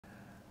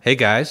Hey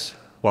guys,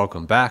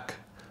 welcome back.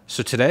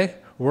 So today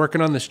we're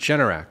working on this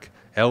Generac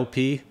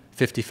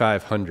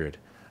LP5500.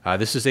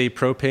 This is a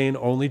propane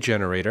only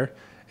generator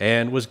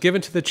and was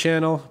given to the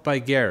channel by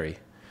Gary.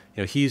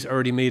 He's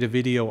already made a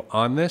video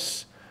on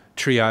this,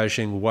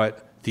 triaging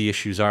what the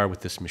issues are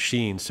with this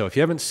machine. So if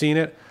you haven't seen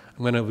it,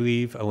 I'm going to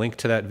leave a link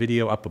to that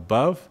video up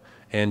above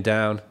and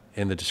down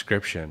in the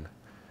description.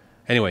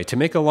 Anyway, to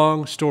make a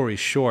long story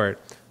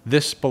short,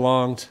 this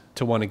belonged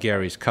to one of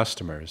Gary's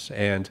customers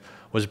and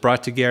was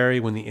brought to Gary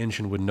when the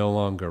engine would no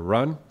longer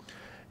run.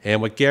 And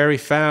what Gary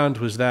found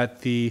was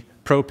that the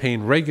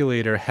propane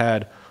regulator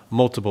had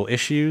multiple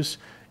issues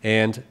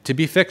and to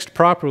be fixed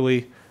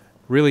properly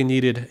really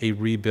needed a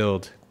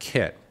rebuild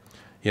kit.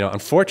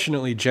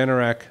 Unfortunately,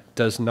 Generac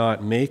does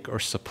not make or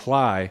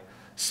supply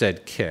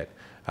said kit.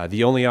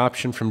 The only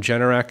option from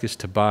Generac is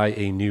to buy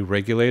a new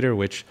regulator,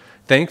 which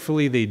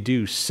thankfully they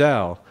do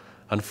sell.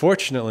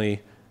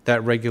 Unfortunately,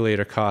 that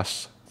regulator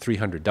costs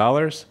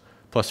 $300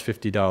 plus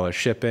 $50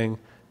 shipping,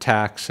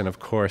 tax, and of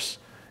course,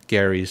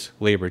 Gary's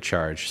labor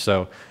charge.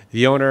 So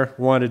the owner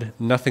wanted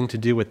nothing to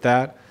do with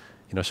that.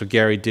 So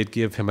Gary did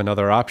give him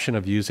another option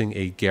of using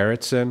a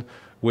Garretson,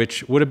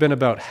 which would have been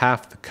about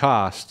half the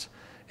cost,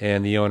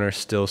 and the owner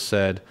still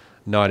said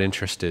not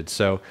interested.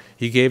 So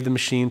he gave the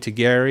machine to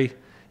Gary.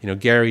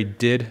 Gary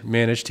did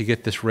manage to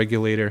get this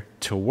regulator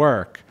to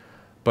work,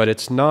 but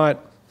it's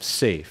not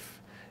safe,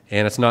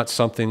 and it's not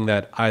something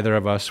that either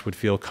of us would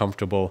feel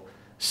comfortable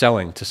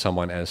selling to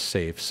someone as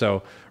safe.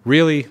 So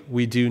really,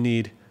 we do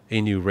need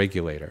a new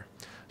regulator.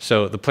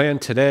 So the plan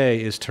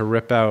today is to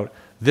rip out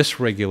this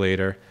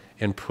regulator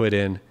and put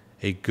in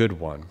a good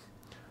one.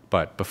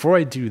 But before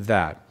I do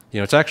that,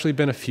 it's actually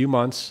been a few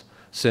months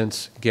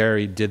since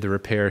Gary did the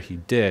repair he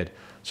did.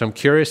 So I'm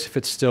curious if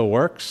it still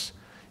works.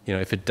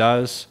 If it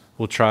does,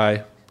 we'll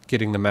try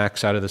getting the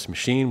max out of this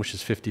machine, which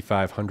is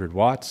 5,500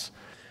 watts.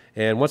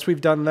 And once we've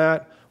done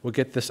that, we'll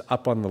get this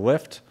up on the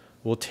lift.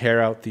 We'll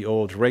tear out the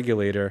old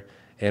regulator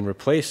and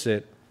replace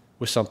it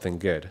with something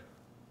good.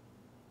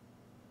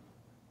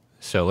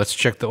 So let's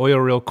check the oil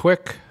real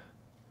quick.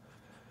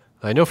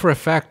 I know for a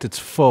fact it's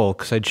full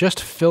because I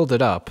just filled it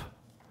up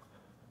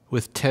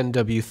with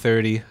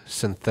 10W30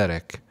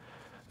 synthetic.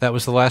 That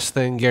was the last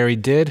thing Gary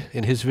did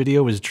in his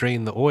video, was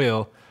drain the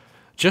oil,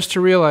 just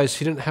to realize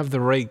he didn't have the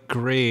right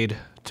grade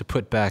to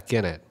put back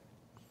in it.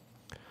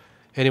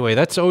 Anyway,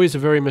 that's always a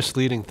very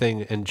misleading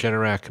thing in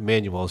Generac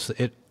manuals.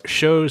 It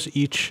shows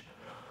each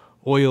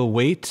oil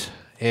weight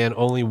and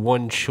only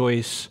one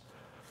choice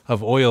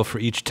of oil for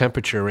each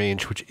temperature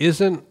range, which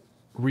isn't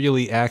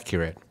really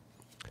accurate.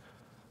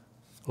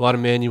 A lot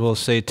of manuals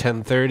say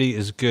 1030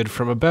 is good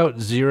from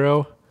about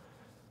 0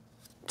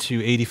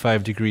 to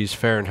 85 degrees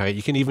Fahrenheit.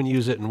 You can even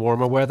use it in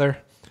warmer weather,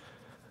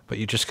 but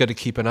you just got to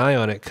keep an eye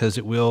on it because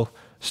it will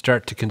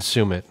start to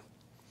consume it.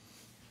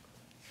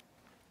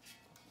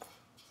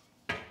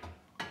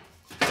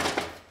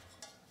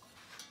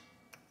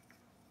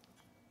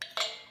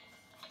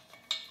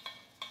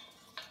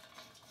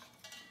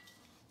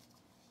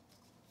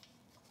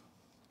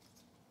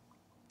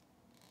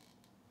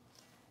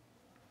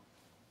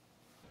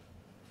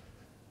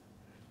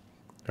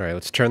 All right,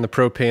 let's turn the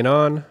propane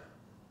on,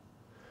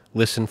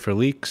 listen for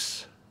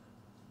leaks.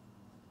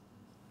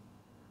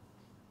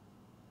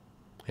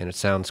 And it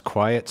sounds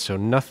quiet, so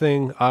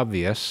nothing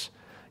obvious.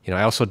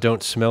 I also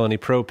don't smell any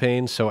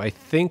propane, so I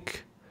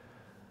think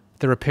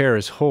the repair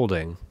is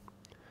holding.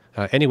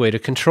 Anyway, to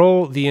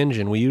control the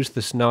engine, we use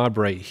this knob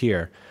right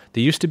here.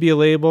 There used to be a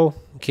label,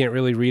 can't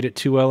really read it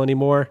too well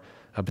anymore,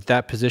 but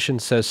that position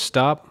says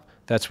stop.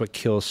 That's what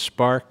kills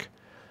spark.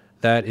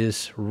 That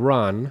is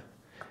run.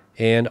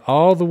 And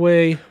all the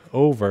way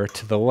over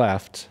to the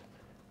left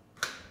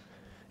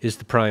is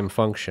the prime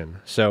function.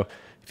 So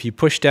if you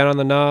push down on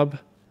the knob,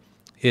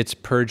 it's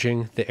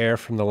purging the air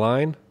from the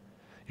line.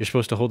 You're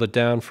supposed to hold it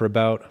down for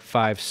about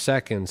 5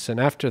 seconds. And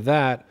after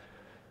that,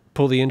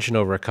 pull the engine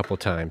over a couple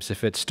times.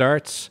 If it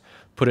starts,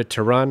 put it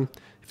to run.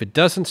 If it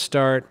doesn't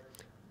start,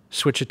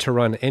 switch it to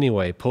run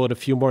anyway. Pull it a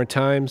few more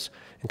times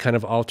and kind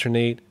of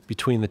alternate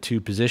between the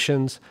two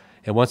positions.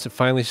 And once it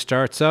finally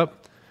starts up,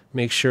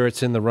 make sure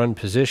it's in the run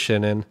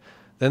position, and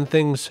then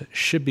things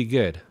should be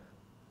good.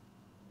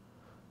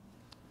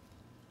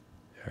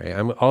 All right,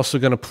 I'm also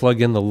going to plug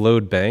in the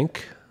load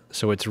bank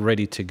so it's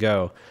ready to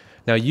go.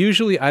 Now,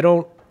 usually I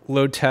don't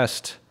load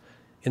test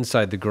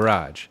inside the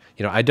garage.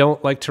 I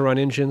don't like to run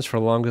engines for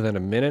longer than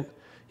a minute.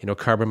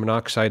 Carbon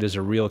monoxide is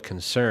a real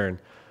concern.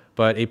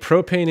 But a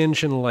propane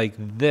engine like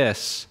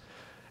this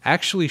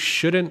actually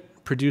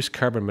shouldn't produce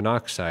carbon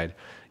monoxide.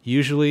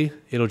 Usually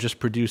it'll just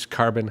produce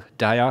carbon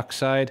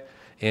dioxide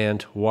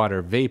and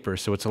water vapor,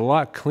 so it's a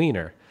lot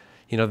cleaner.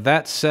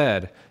 That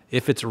said,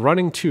 if it's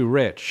running too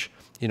rich,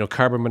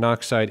 carbon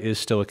monoxide is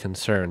still a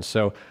concern.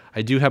 So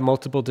I do have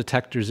multiple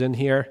detectors in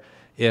here.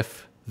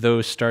 If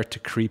those start to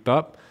creep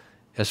up,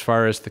 as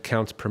far as the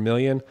counts per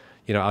million,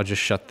 I'll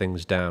just shut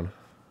things down.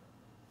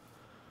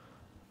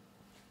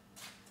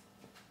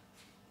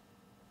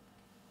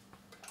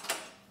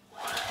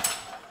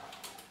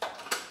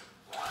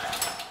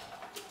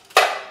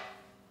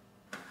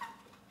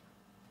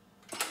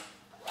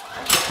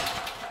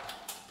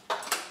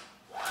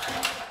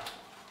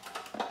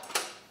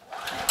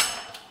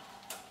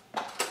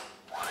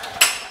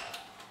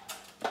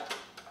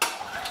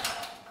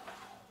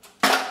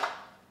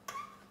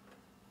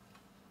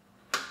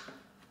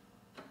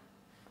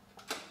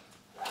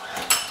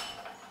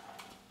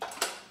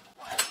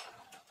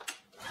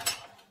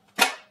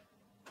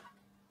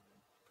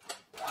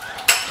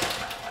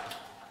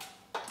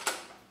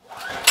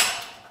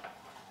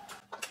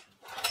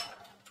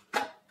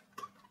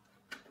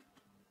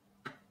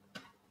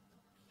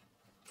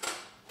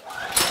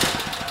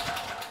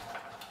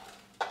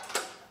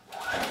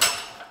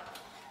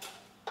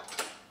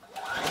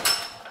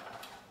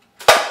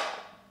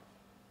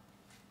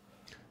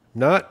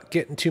 not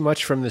getting too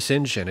much from this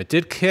engine. It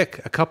did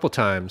kick a couple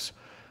times,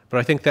 but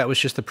I think that was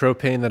just the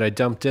propane that I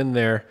dumped in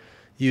there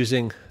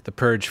using the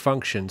purge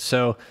function.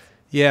 So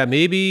yeah,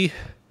 maybe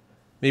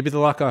the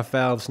lock-off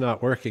valve's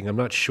not working. I'm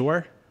not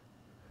sure.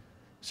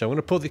 So I'm going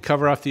to pull the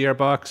cover off the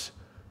airbox,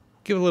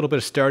 give it a little bit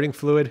of starting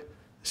fluid,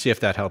 see if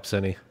that helps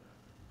any.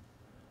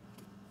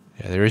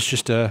 Yeah, there is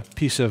just a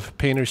piece of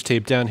painter's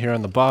tape down here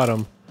on the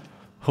bottom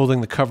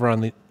holding the cover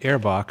on the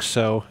airbox.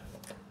 So,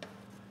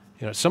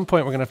 at some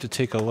point we're going to have to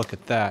take a look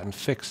at that and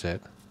fix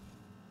it.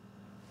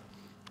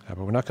 But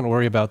we're not going to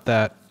worry about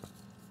that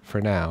for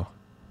now.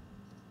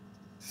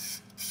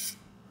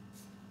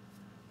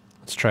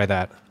 Let's try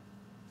that.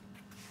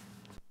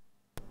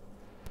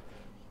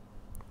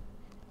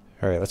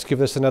 All right, let's give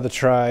this another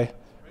try.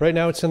 Right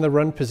now it's in the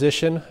run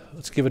position.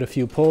 Let's give it a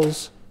few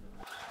pulls.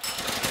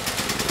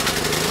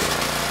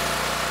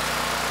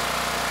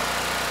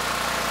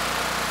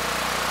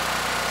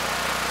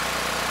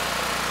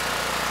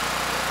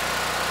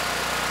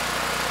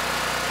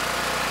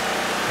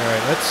 All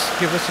right, let's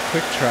give this a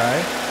quick try.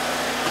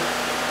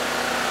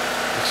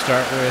 We'll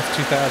start with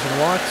 2,000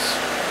 watts.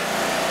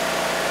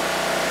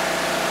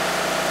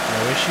 No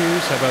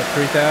issues. How about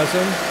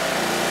 3,000?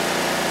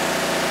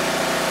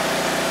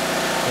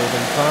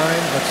 Holding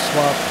fine. Let's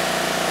swap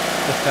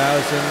the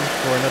 1,000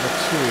 for another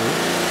 2.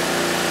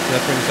 So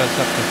that brings us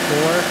up to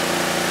 4.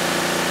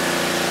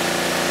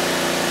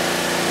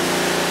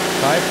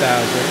 5,000.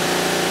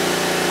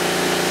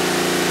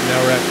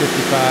 Now we're at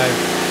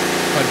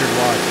 5,500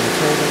 watts and it's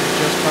holding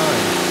just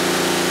fine.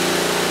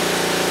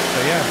 So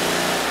yeah,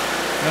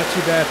 not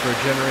too bad for a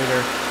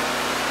generator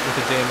with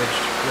a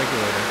damaged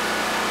regulator.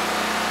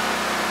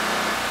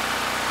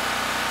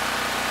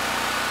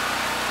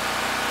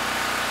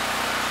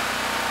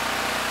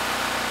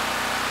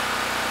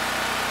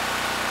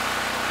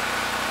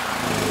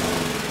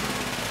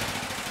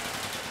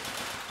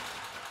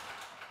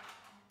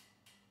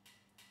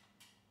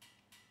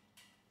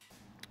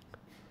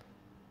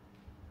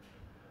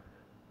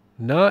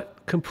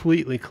 Not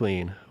completely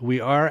clean.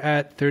 We are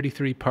at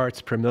 33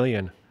 parts per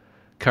million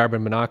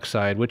carbon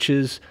monoxide, which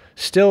is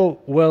still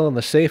well in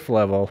the safe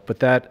level, but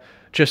that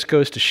just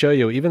goes to show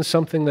you even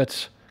something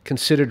that's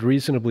considered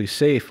reasonably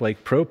safe,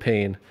 like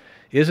propane,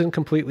 isn't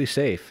completely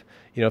safe.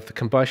 If the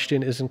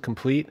combustion isn't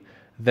complete,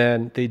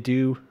 then they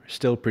do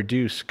still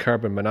produce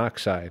carbon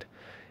monoxide.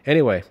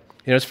 Anyway,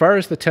 as far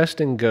as the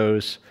testing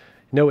goes,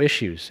 no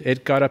issues.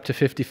 It got up to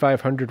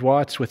 5,500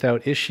 watts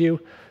without issue,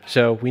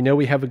 so we know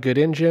we have a good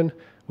engine.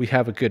 We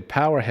have a good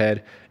power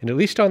head, and at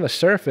least on the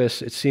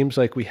surface, it seems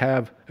like we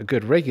have a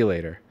good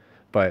regulator,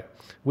 but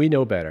we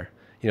know better.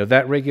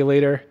 That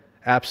regulator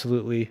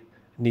absolutely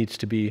needs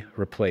to be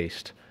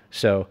replaced.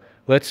 So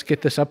let's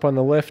get this up on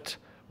the lift.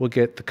 We'll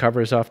get the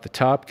covers off the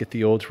top, get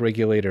the old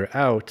regulator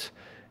out,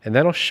 and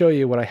then I'll show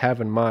you what I have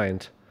in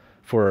mind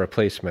for a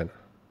replacement.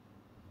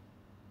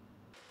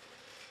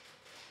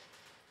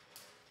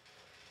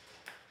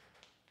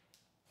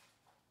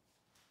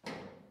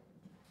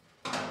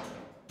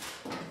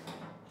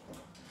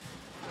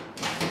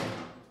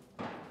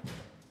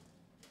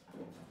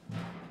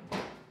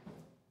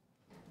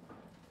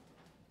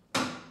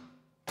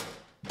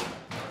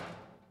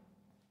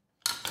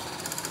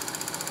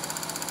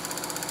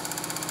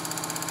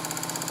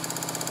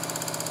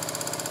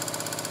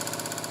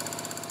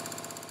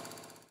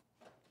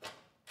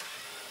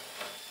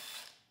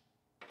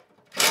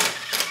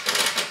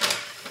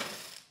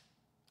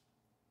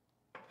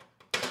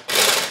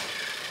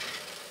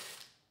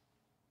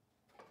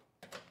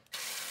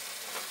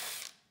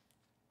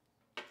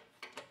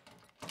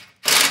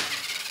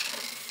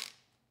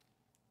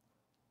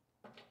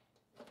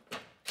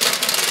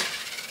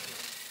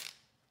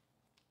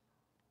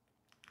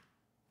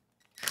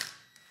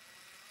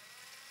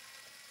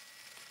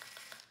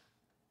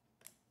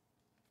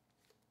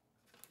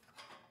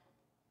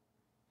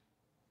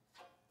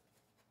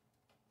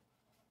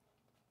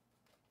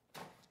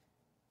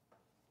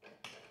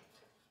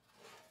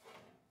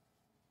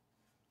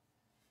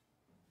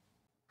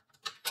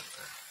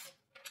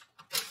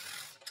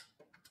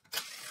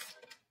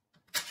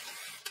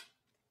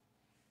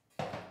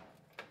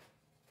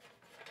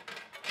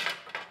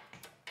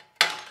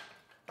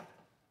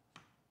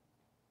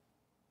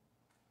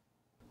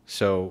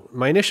 So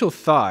my initial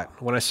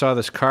thought when I saw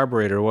this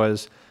carburetor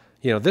was,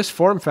 this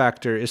form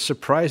factor is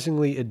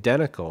surprisingly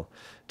identical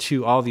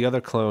to all the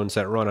other clones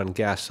that run on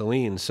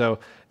gasoline. So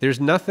there's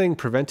nothing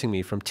preventing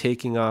me from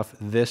taking off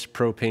this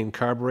propane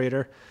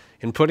carburetor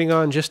and putting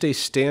on just a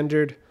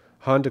standard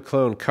Honda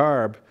clone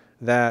carb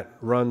that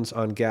runs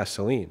on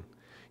gasoline.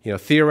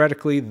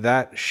 Theoretically,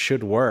 that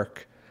should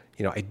work.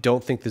 I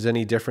don't think there's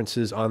any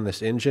differences on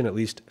this engine, at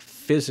least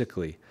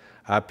physically.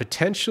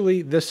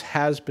 Potentially, this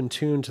has been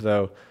tuned,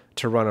 though,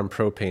 to run on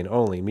propane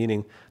only,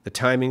 meaning the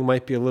timing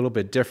might be a little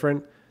bit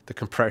different, the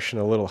compression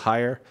a little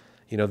higher.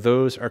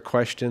 Those are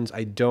questions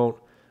I don't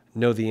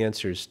know the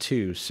answers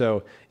to.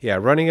 So yeah,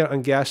 running it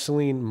on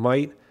gasoline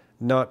might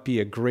not be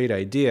a great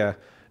idea.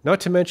 Not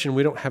to mention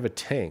we don't have a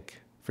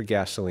tank for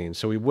gasoline,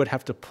 so we would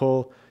have to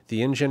pull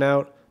the engine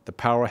out, the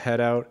power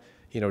head out,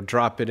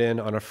 drop it in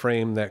on a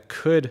frame that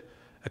could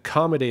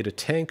accommodate a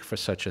tank for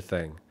such a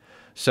thing.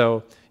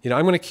 So,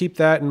 I'm going to keep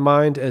that in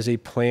mind as a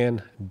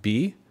plan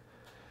B.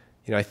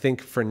 I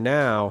think for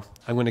now,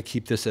 I'm going to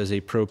keep this as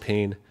a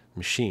propane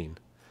machine.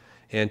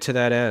 And to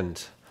that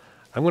end,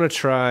 I'm going to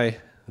try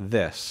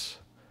this.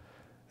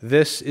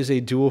 This is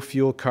a dual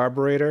fuel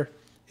carburetor.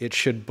 It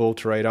should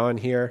bolt right on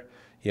here.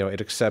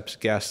 It accepts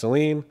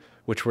gasoline,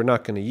 which we're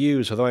not going to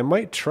use, although I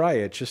might try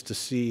it just to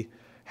see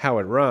how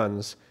it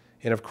runs.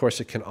 And of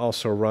course, it can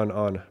also run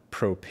on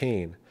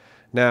propane.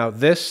 Now,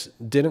 this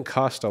didn't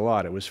cost a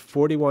lot. It was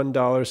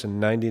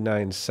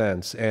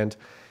 $41.99. And,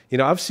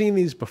 I've seen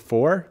these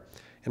before,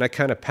 and I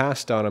kind of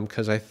passed on them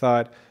because I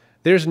thought,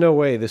 there's no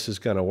way this is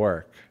going to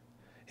work.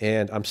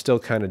 And I'm still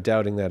kind of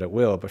doubting that it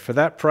will. But for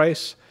that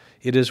price,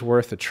 it is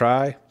worth a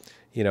try.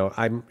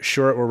 I'm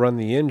sure it will run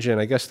the engine.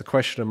 I guess the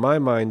question in my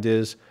mind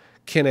is,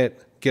 can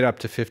it get up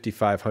to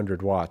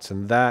 5,500 watts?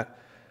 And that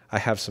I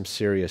have some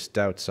serious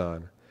doubts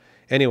on.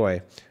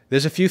 Anyway,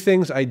 there's a few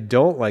things I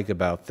don't like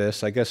about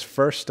this. I guess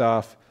first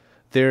off,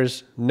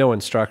 there's no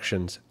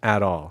instructions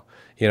at all.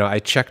 I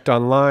checked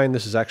online.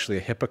 This is actually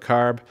a HIPAA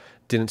carb.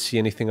 Didn't see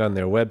anything on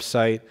their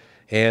website.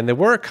 And there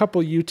were a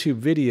couple YouTube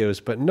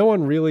videos, but no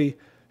one really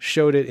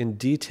showed it in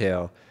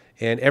detail.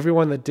 And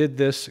everyone that did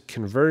this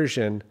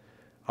conversion,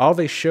 all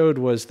they showed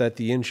was that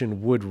the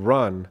engine would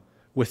run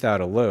without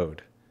a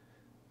load.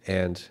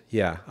 And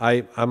yeah,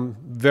 I'm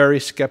very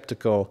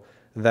skeptical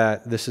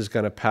that this is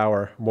going to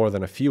power more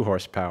than a few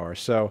horsepower.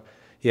 So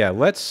yeah,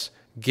 let's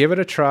give it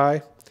a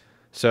try.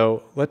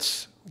 So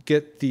let's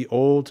get the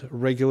old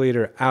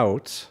regulator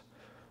out.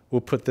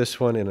 We'll put this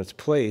one in its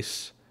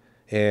place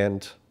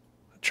and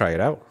try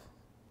it out.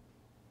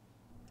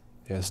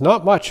 Yeah, there's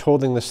not much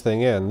holding this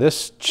thing in.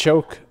 This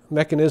choke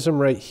mechanism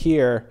right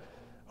here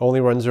only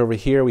runs over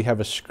here. We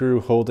have a screw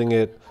holding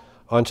it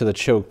onto the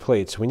choke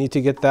plate. So we need to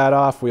get that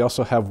off. We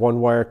also have one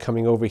wire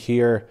coming over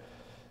here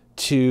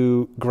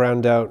to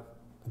ground out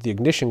the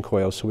ignition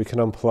coil, so we can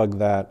unplug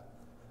that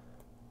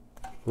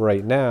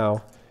right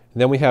now.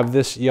 And then we have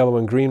this yellow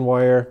and green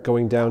wire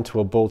going down to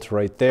a bolt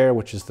right there,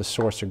 which is the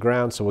source or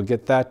ground. So we'll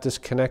get that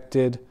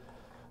disconnected.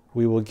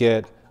 We will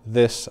get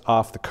this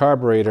off the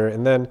carburetor.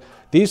 And then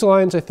these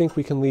lines I think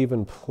we can leave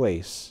in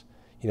place.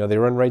 They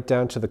run right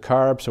down to the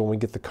carb. So when we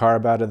get the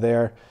carb out of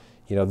there,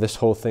 this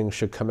whole thing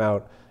should come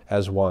out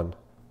as one.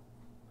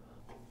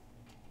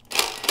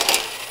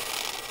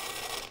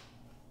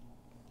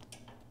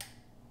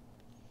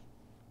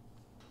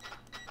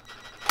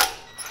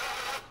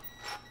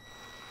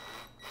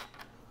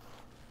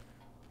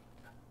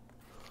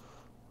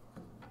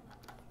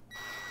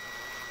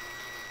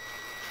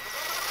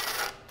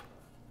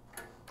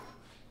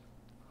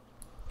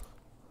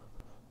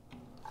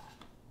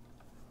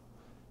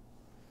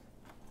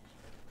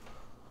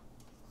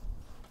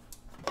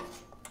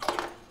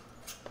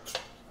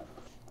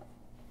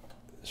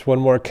 There's one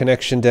more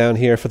connection down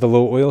here for the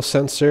low oil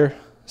sensor.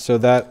 So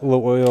that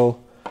low oil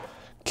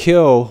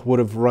kill would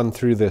have run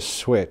through this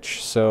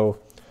switch. So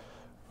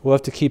we'll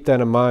have to keep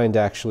that in mind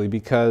actually,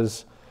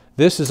 because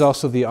this is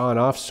also the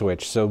on-off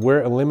switch. So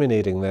we're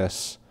eliminating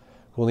this.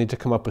 We'll need to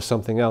come up with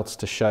something else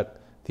to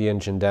shut the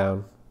engine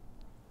down.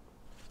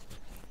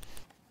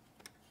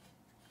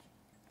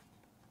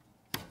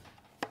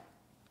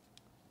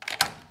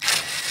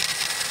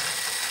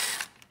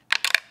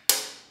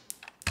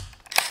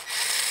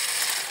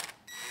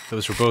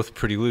 Those were both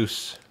pretty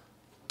loose.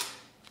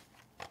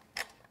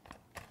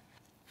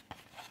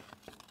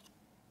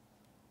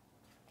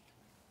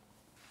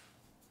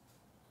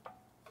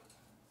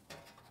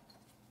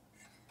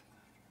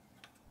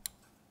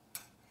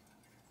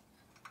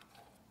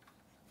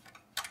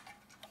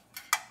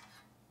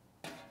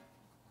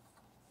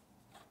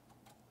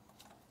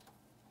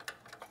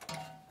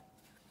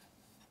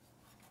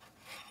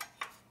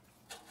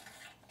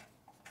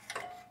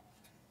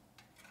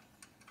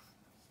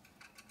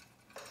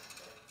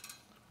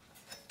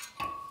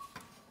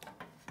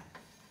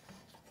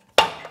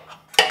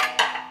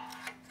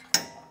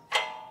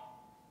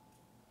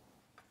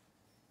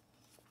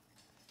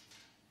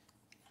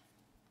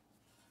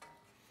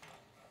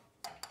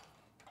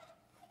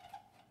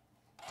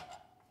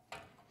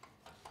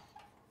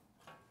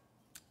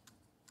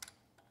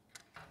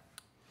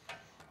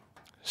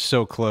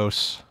 So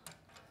close,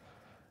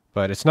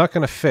 but it's not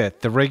going to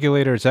fit. The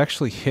regulator is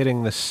actually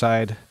hitting the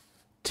side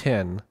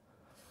tin.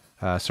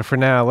 So for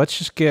now, let's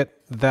just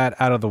get that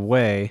out of the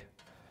way,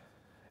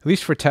 at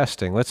least for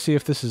testing. Let's see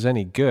if this is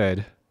any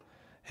good.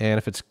 And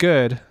if it's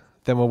good,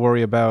 then we'll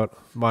worry about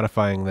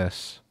modifying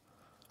this.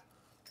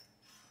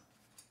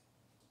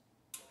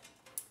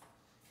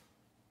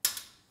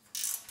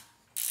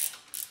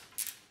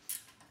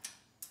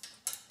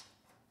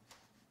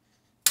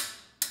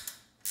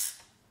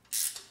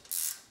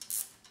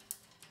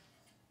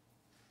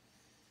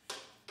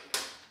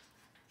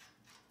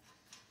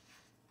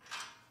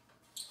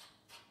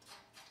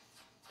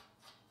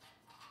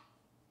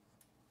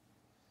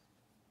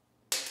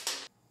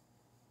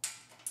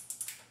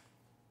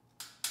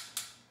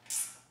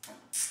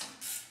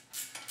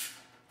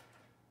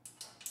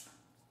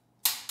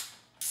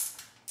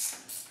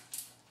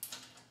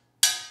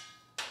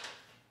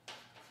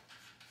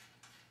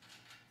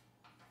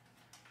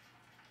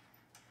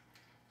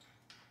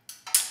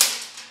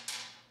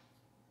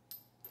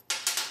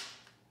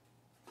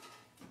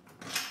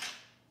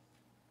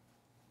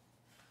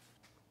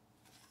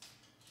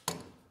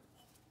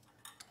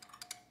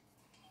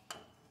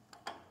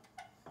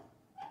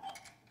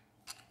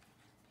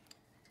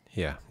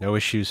 Yeah, no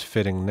issues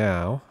fitting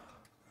now.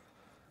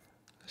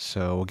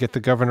 So we'll get the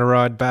governor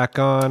rod back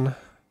on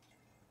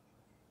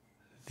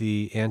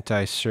the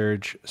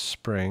anti-surge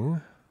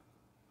spring.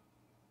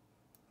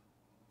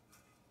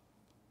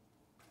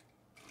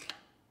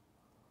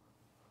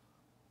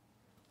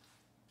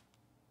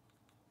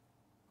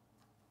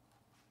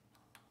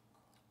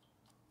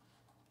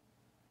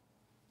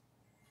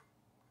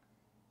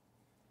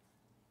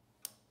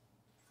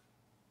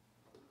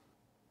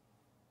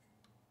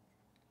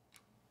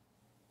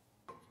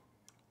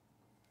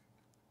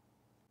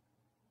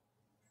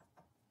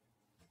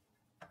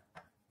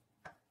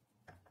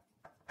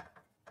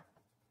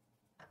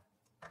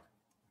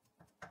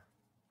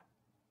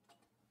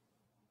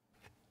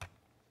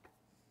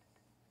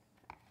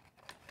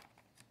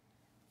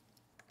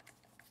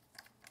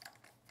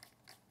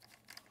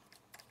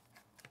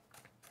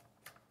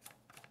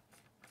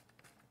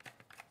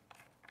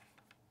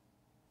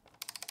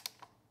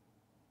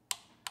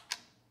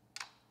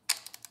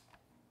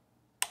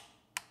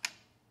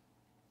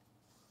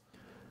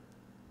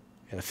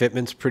 And the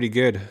fitment's pretty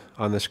good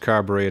on this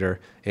carburetor,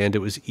 and it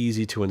was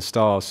easy to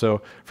install.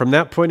 So from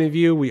that point of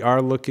view, we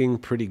are looking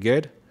pretty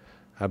good.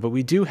 But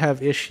we do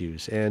have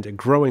issues, and a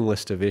growing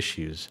list of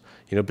issues.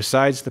 You know,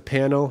 besides the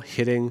panel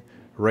hitting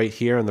right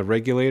here on the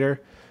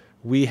regulator,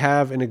 we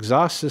have an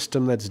exhaust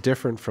system that's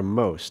different from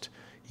most.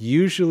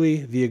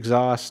 Usually the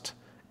exhaust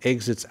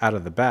exits out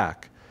of the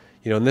back.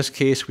 You know, in this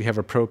case, we have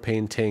a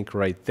propane tank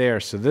right there.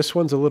 So this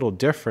one's a little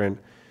different,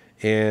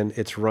 and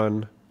it's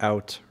run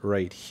out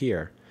right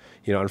here.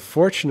 You know,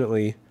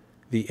 unfortunately,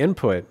 the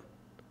input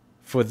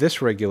for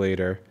this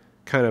regulator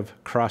kind of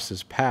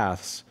crosses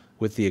paths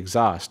with the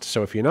exhaust.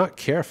 So if you're not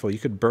careful, you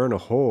could burn a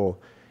hole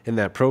in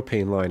that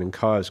propane line and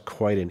cause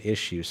quite an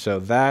issue. So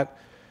that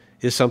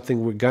is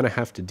something we're going to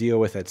have to deal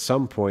with at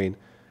some point,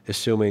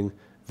 assuming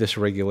this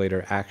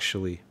regulator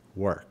actually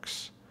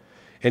works.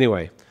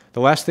 Anyway, the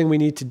last thing we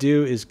need to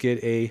do is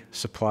get a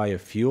supply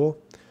of fuel.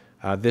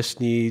 This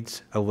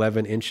needs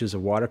 11 inches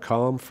of water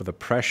column for the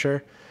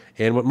pressure.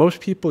 And what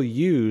most people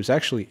use,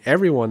 actually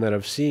everyone that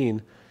I've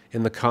seen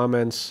in the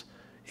comments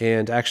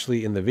and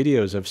actually in the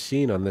videos I've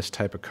seen on this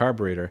type of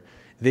carburetor,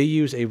 they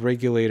use a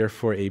regulator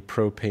for a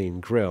propane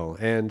grill.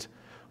 And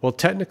well,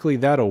 technically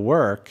that'll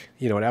work.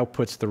 You know, it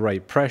outputs the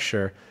right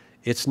pressure.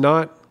 It's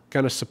not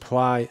going to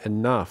supply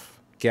enough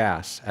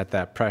gas at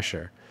that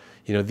pressure.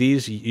 You know,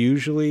 these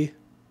usually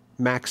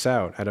max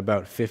out at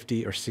about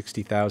 50 or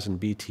 60,000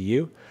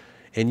 BTU,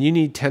 and you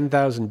need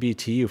 10,000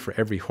 BTU for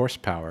every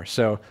horsepower.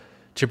 So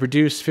to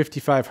produce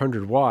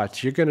 5,500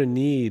 watts, you're going to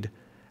need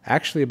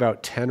actually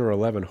about 10 or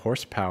 11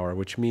 horsepower,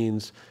 which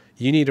means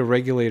you need a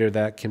regulator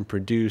that can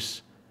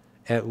produce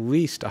at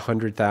least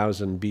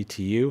 100,000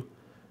 BTU,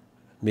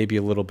 maybe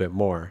a little bit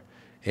more.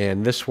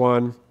 And this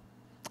one,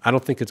 I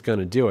don't think it's going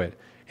to do it.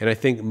 And I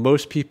think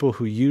most people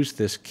who use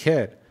this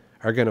kit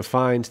are going to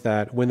find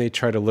that when they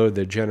try to load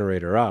their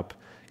generator up,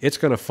 it's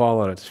going to fall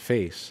on its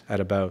face at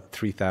about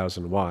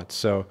 3,000 watts.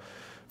 So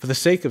for the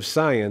sake of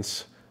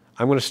science,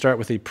 I'm going to start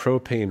with a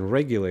propane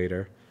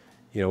regulator.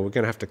 You know, we're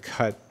going to have to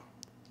cut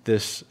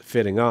this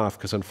fitting off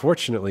because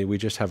unfortunately we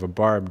just have a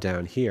barb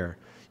down here.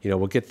 You know,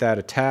 we'll get that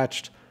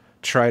attached,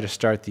 try to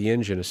start the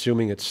engine.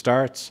 Assuming it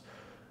starts,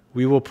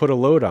 we will put a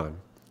load on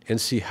and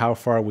see how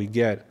far we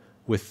get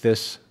with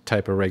this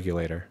type of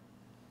regulator.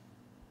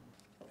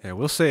 Yeah,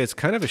 we'll say it's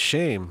kind of a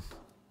shame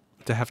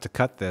to have to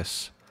cut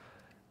this.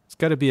 It's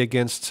got to be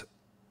against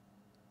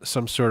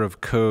some sort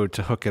of code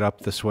to hook it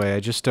up this way. I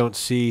just don't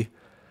see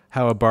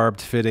how a barbed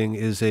fitting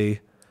is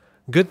a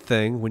good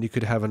thing when you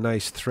could have a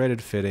nice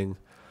threaded fitting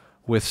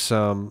with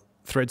some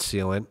thread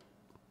sealant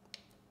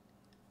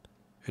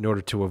in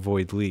order to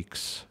avoid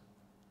leaks.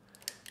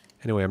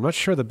 Anyway, I'm not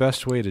sure the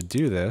best way to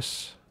do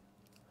this,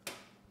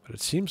 but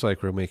it seems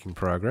like we're making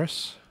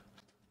progress.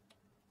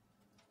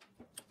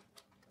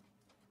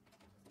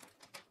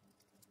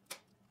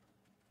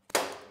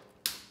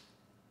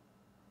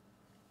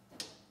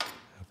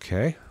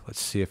 Okay, let's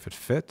see if it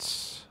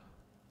fits.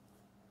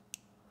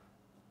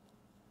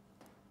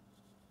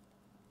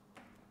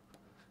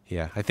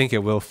 Yeah, I think it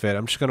will fit.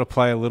 I'm just going to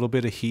apply a little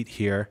bit of heat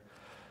here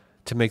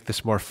to make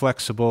this more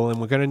flexible,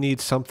 and we're going to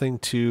need something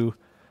to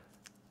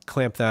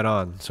clamp that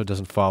on so it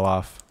doesn't fall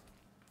off.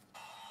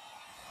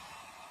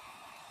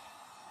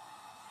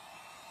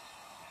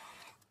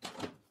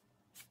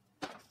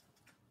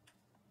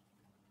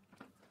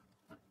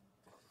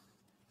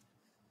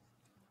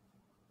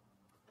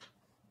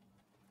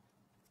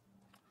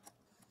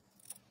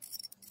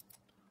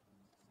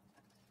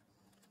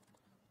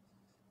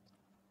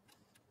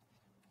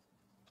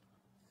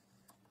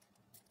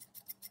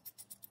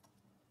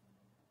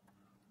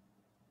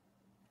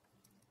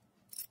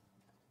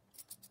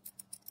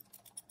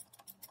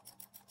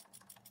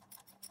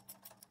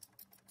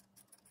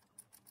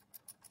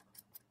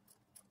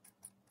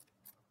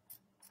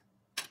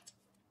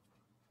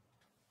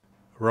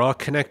 We're all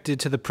connected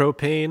to the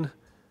propane.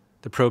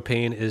 The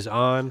propane is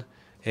on,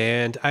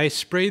 and I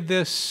sprayed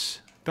this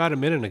about a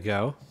minute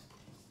ago,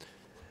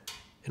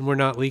 and we're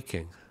not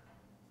leaking.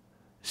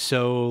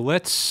 So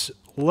let's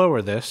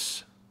lower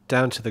this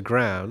down to the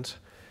ground,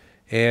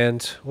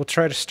 and we'll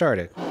try to start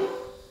it. To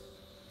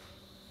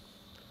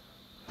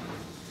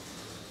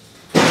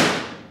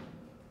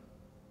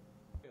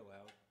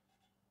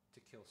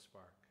kill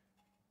spark.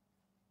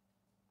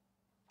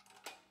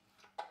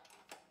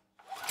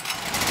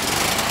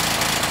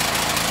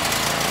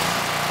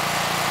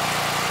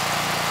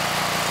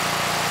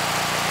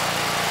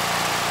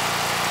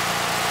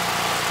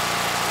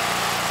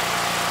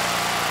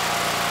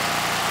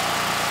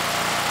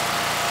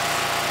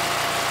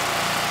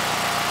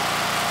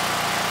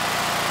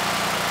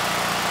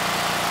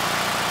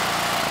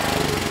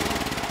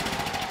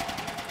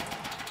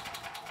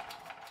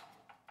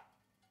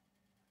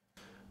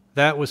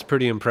 That was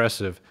pretty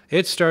impressive.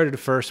 It started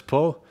first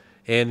pull,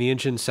 and the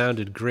engine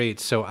sounded great,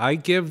 so I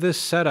give this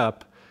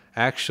setup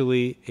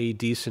actually a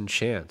decent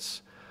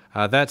chance.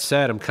 That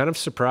said, I'm kind of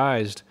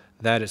surprised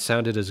that it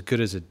sounded as good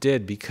as it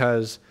did,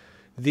 because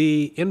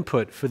the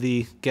input for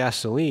the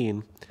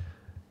gasoline,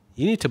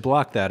 you need to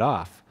block that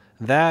off.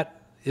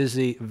 That is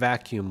a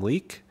vacuum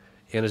leak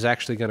and is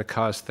actually going to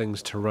cause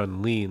things to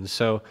run lean.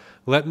 So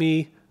let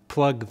me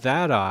plug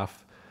that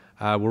off.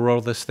 We'll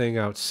roll this thing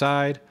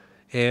outside,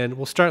 and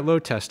we'll start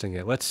load testing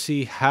it. Let's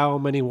see how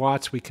many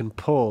watts we can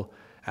pull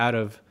out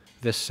of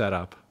this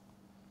setup.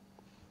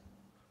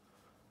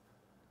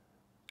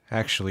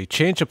 Actually,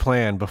 change of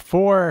plan.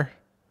 Before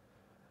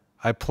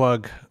I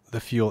plug the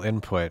fuel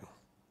input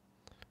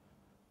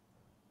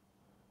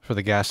for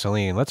the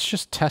gasoline, let's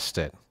just test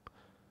it.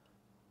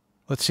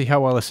 Let's see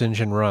how well this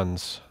engine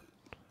runs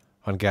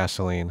on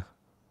gasoline.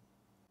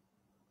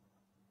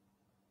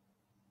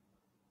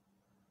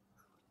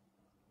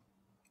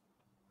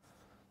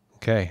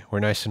 Okay, we're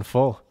nice and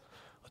full.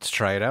 Let's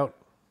try it out.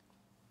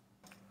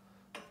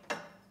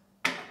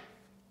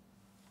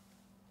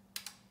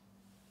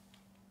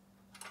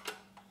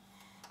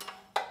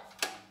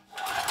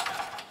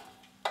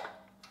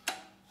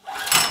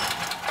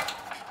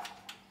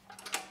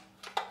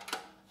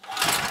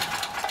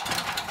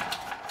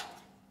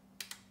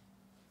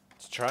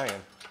 It's trying.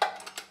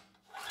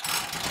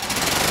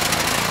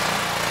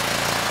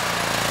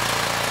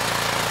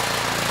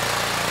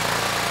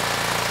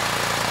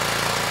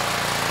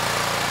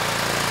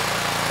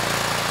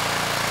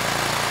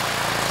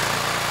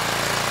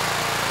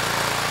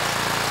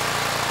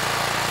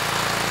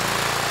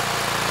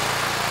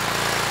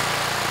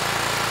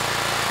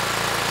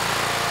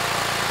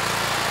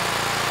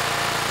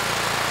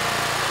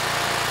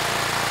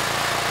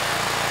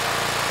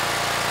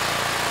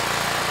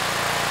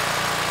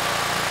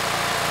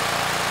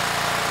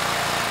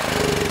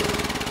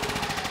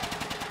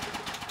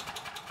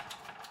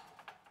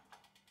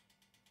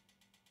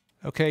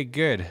 Okay,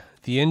 good.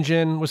 The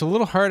engine was a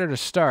little harder to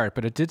start,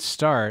 but it did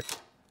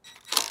start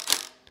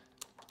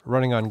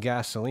running on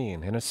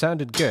gasoline, and it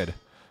sounded good.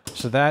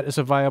 So that is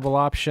a viable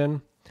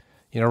option.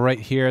 You know, right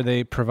here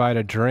they provide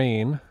a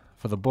drain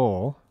for the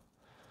bowl.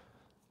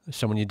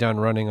 So when you're done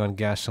running on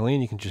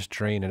gasoline, you can just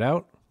drain it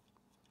out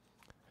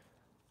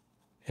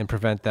and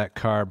prevent that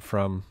carb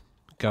from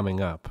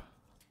gumming up.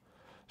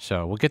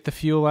 So we'll get the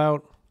fuel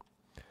out.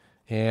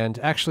 And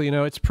actually, you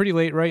know, it's pretty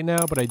late right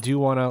now, but I do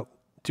want to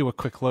do a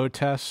quick load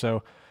test.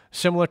 So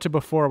similar to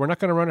before, we're not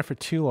going to run it for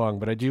too long,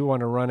 but I do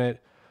want to run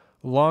it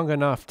long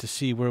enough to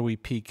see where we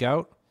peak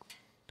out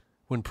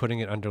when putting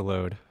it under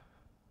load.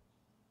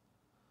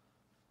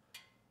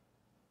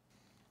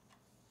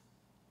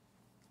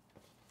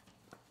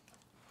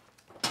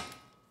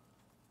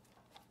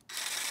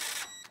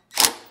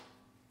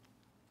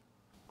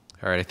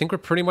 All right, I think we're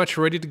pretty much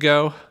ready to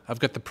go. I've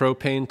got the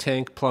propane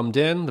tank plumbed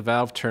in, the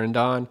valve turned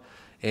on,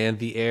 and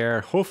the air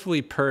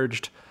hopefully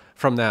purged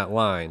from that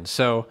line.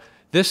 So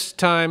this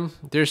time,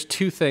 there's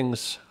two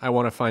things I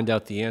want to find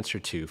out the answer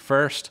to.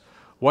 First,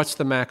 what's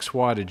the max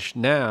wattage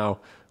now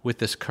with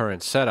this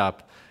current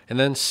setup? And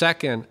then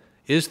second,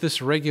 is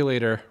this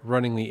regulator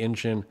running the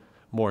engine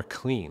more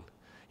clean?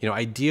 You know,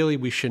 ideally,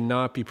 we should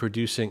not be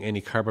producing any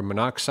carbon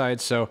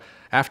monoxide. So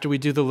after we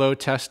do the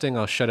load testing,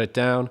 I'll shut it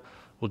down.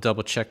 We'll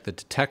double check the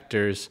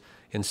detectors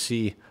and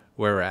see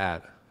where we're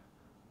at.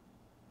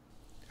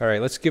 All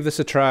right, let's give this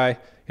a try.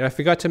 And I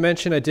forgot to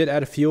mention I did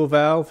add a fuel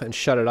valve and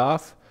shut it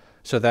off,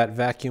 so that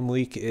vacuum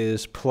leak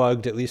is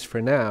plugged, at least for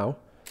now.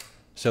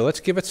 So let's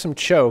give it some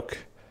choke,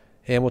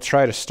 and we'll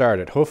try to start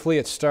it. Hopefully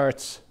it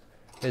starts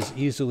as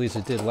easily as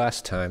it did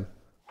last time.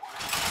 All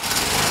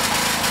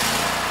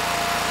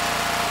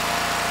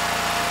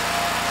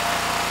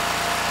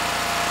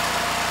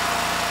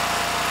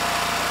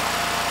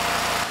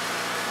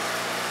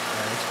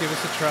right, let's give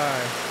this a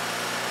try.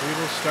 We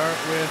will start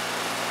with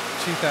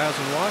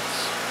 2,000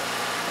 watts.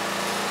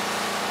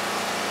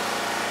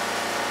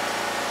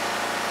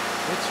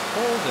 It's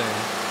holding,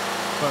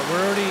 but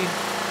we're already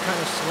kind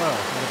of slow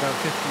at about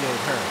 58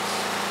 hertz.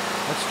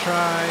 Let's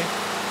try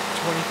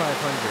 2,500.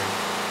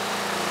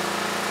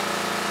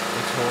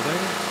 It's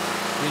holding.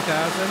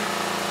 3,000.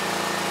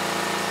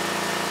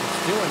 It's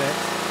doing it.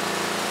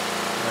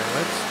 All right,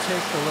 let's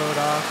take the load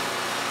off.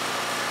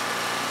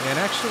 And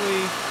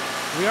actually,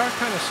 we are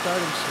kind of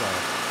starting slow.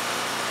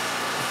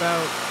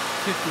 About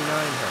 59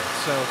 hertz.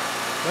 So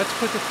let's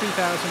put the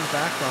 3000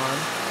 back on.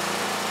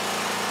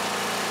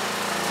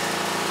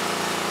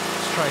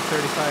 Let's try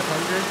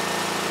 3500,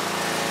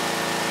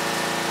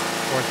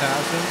 4000.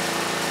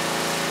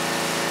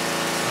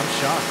 I'm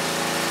shocked.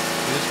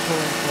 It is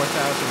pulling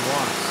 4000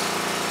 watts.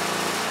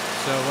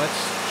 So let's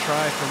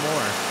try for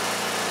more.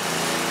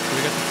 So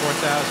we got the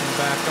 4000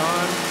 back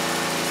on.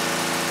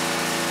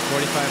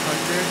 4500, 5000.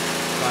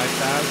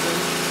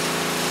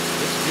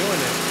 It's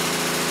doing it.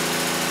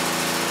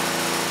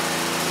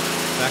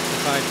 Back to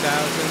 5000.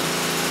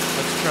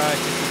 Let's try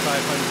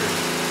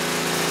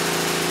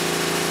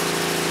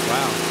 5500.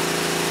 Wow.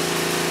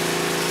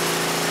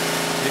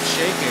 It's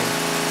shaking,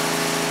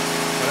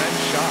 but I'm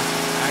shocked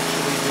it's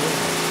actually doing it.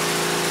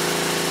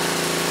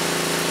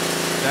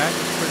 That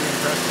is pretty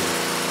impressive.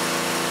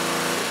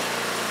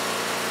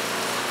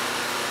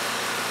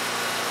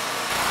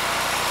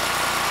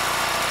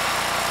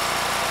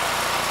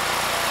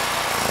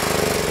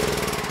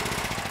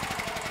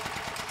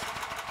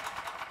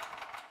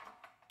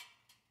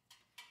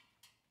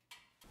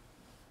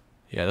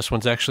 Yeah, this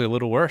one's actually a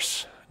little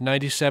worse.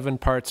 97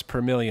 parts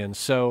per million.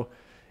 So,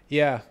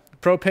 yeah,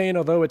 propane,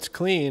 although it's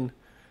clean,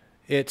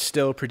 it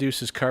still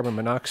produces carbon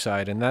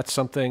monoxide, and that's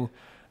something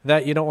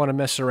that you don't want to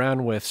mess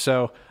around with.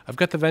 So I've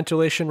got the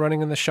ventilation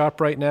running in the shop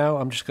right now.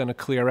 I'm just going to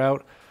clear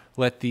out,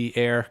 let the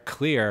air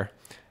clear,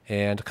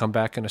 and come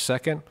back in a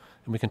second,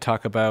 and we can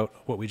talk about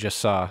what we just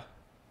saw.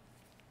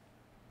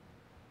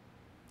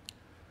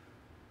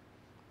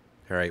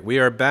 All right, we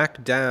are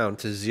back down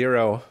to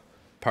 0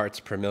 parts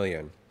per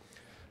million.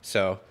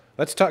 So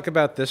let's talk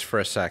about this for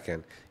a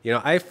second. You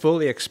know, I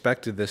fully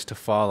expected this to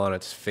fall on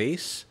its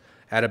face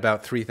at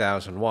about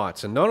 3000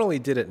 watts. And not only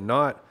did it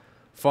not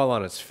fall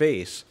on its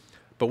face,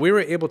 but we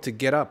were able to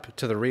get up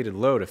to the rated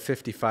load of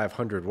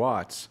 5500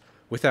 watts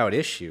without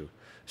issue.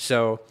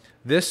 So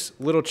this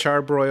little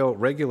charbroil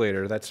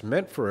regulator that's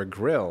meant for a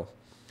grill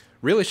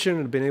really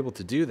shouldn't have been able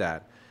to do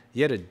that,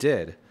 yet it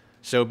did.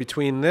 So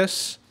between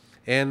this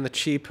and the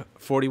cheap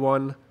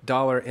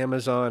 $41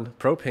 Amazon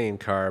propane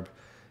carb,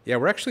 yeah,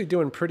 we're actually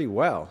doing pretty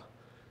well.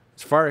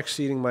 It's far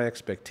exceeding my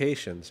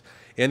expectations.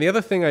 And the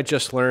other thing I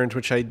just learned,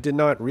 which I did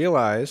not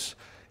realize,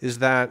 is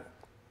that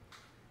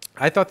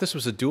I thought this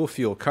was a dual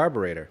fuel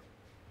carburetor,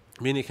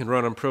 meaning it can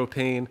run on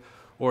propane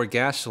or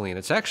gasoline.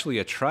 It's actually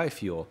a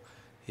tri-fuel.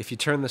 If you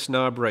turn this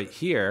knob right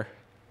here,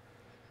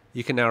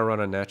 you can now run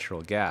on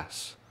natural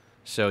gas.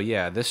 So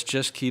yeah, this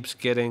just keeps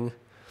getting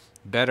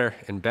better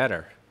and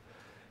better.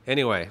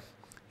 Anyway,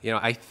 you know,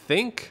 I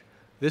think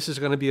this is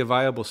going to be a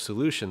viable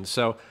solution.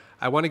 So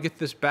I want to get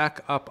this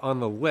back up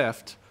on the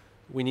lift.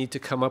 We need to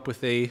come up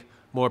with a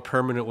more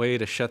permanent way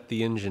to shut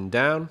the engine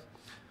down.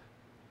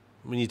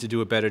 We need to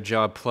do a better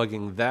job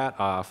plugging that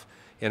off.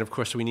 And of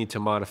course, we need to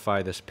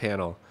modify this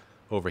panel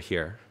over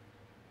here.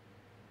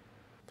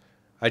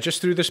 I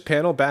just threw this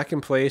panel back in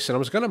place, and I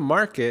was going to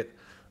mark it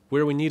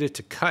where we needed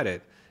to cut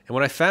it. And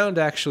what I found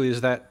actually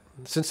is that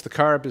since the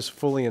carb is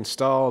fully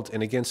installed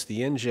and against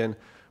the engine,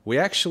 we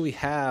actually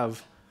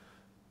have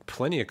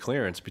plenty of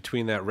clearance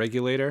between that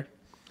regulator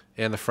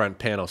and the front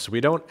panel. So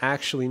we don't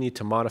actually need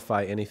to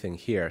modify anything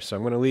here. So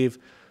I'm going to leave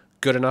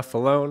good enough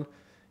alone.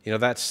 You know,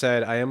 that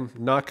said, I am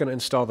not going to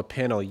install the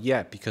panel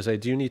yet because I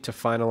do need to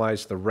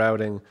finalize the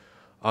routing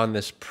on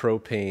this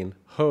propane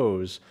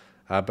hose.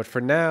 But for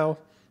now,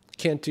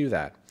 can't do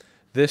that.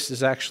 This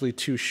is actually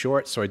too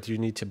short, so I do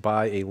need to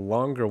buy a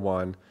longer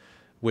one,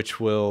 which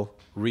will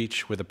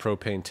reach where the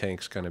propane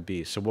tank's going to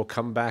be. So we'll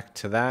come back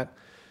to that.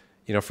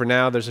 You know, for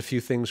now, there's a few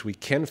things we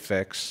can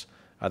fix.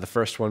 The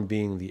first one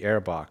being the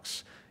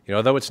airbox. You know,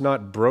 although it's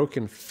not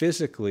broken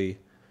physically,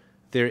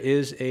 there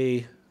is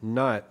a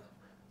nut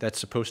that's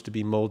supposed to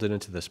be molded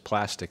into this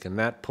plastic, and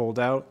that pulled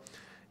out,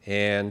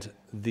 and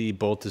the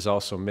bolt is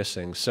also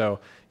missing. So,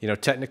 you know,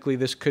 technically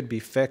this could be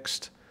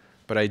fixed,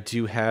 but I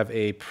do have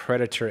a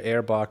Predator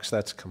airbox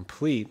that's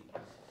complete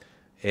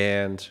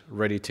and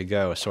ready to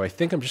go. So I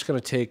think I'm just going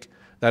to take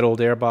that old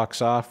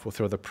airbox off. We'll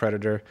throw the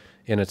Predator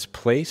in its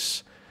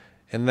place.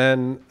 And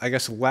then I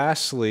guess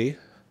lastly,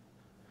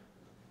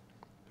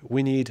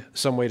 we need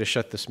some way to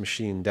shut this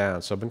machine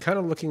down. So I've been kind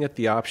of looking at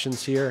the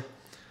options here.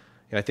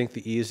 And I think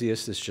the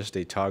easiest is just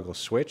a toggle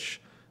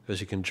switch, because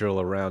you can drill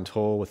a round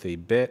hole with a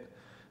bit,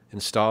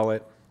 install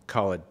it,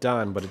 call it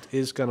done, but it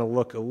is going to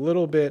look a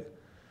little bit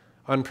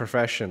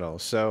unprofessional.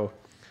 So,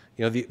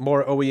 you know, the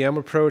more OEM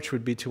approach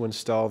would be to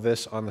install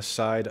this on the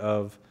side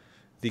of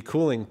the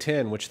cooling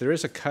tin, which there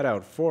is a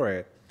cutout for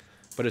it,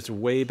 but it's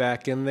way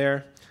back in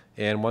there.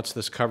 And once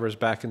this cover is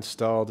back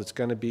installed, it's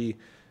going to be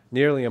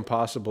nearly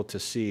impossible to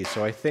see.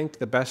 So I think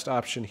the best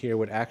option here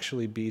would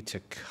actually be to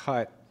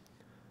cut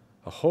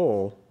a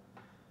hole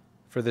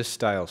for this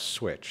style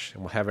switch.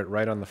 And we'll have it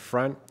right on the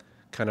front,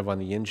 kind of on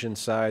the engine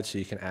side, so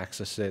you can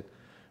access it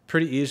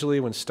pretty easily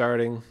when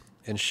starting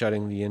and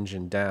shutting the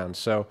engine down.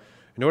 So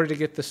in order to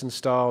get this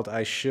installed,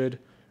 I should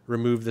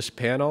remove this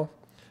panel.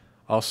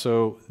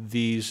 Also,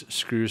 these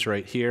screws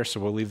right here,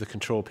 so we'll leave the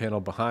control panel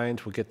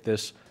behind. We'll get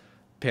this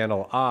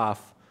panel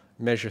off,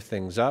 measure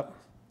things up,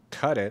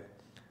 cut it,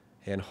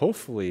 and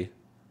hopefully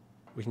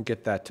we can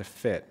get that to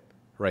fit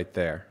right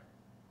there.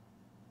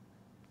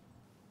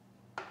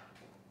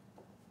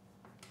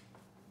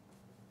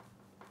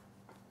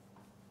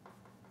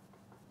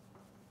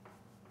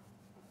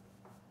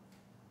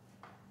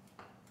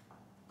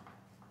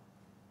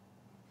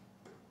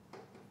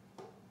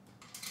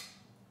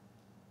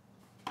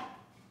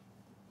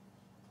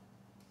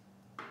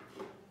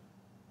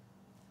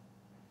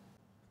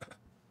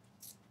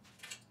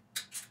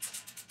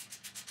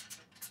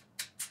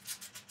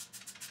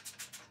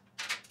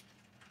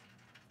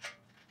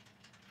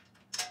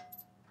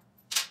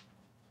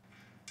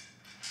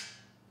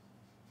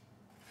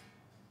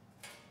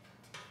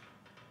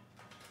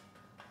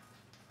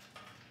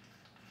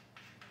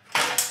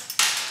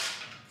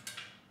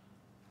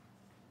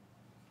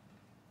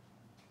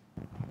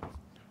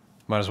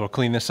 Might as well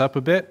clean this up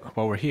a bit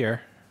while we're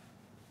here.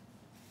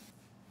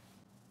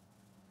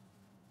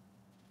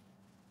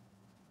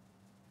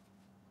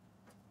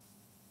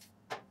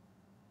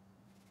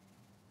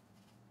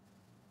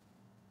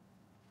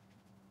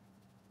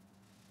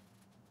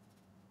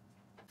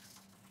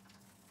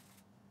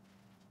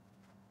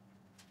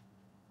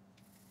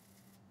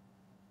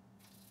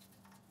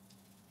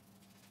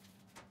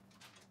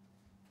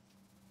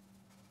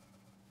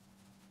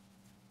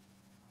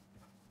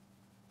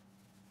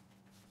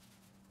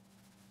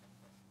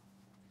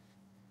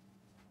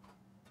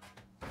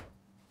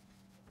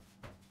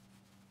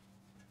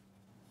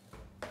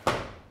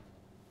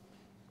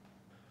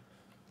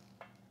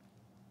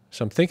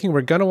 So I'm thinking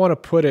we're going to want to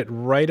put it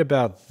right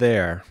about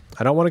there.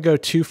 I don't want to go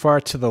too far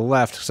to the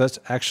left because that's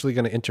actually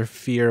going to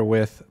interfere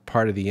with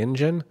part of the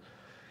engine.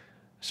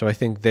 So I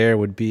think there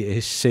would be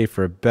a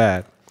safer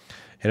bet.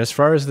 And as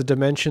far as the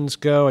dimensions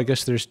go, I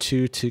guess there's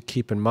two to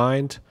keep in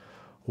mind.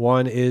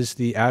 One is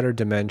the outer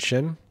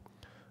dimension,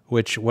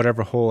 which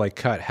whatever hole I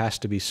cut has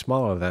to be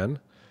smaller than.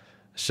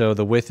 So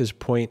the width is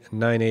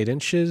 0.98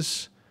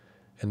 inches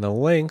and the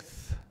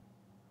length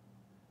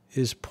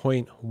is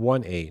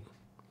 0.18.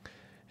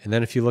 And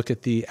then if you look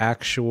at the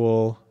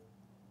actual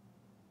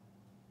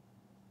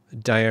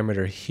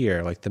diameter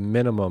here, like the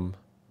minimum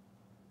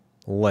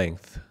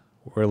length,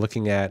 we're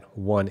looking at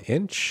 1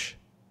 inch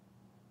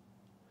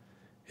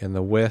and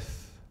the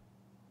width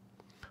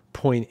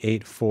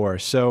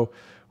 0.84. So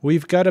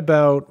we've got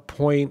about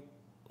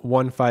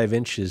 0.15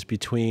 inches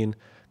between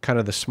kind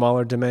of the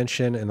smaller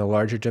dimension and the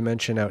larger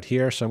dimension out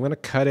here. So I'm going to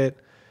cut it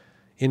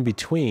in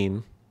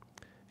between,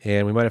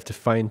 and we might have to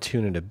fine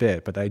tune it a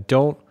bit, but I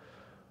don't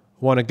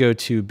want to go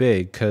too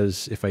big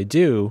because if I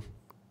do,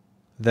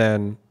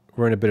 then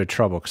we're in a bit of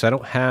trouble because I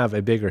don't have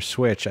a bigger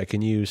switch I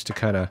can use to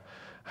kind of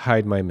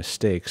hide my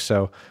mistakes.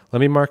 So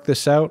let me mark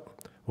this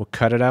out. We'll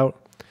cut it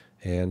out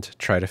and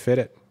try to fit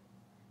it.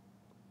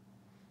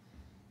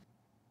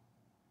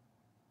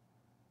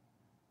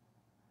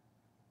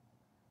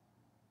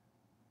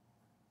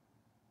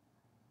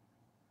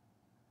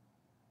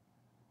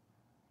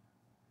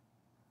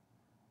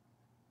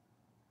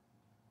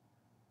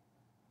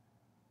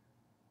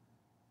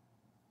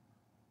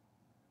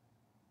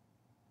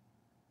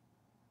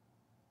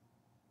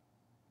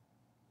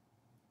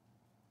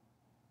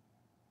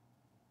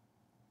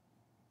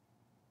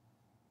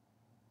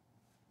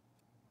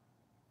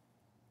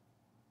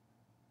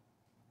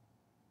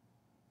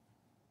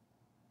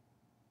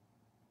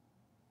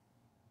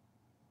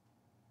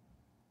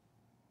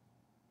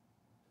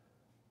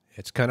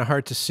 It's kind of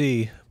hard to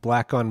see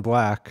black on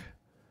black,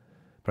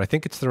 but I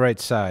think it's the right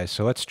size.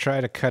 So let's try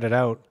to cut it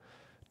out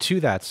to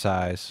that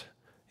size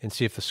and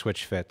see if the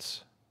switch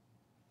fits.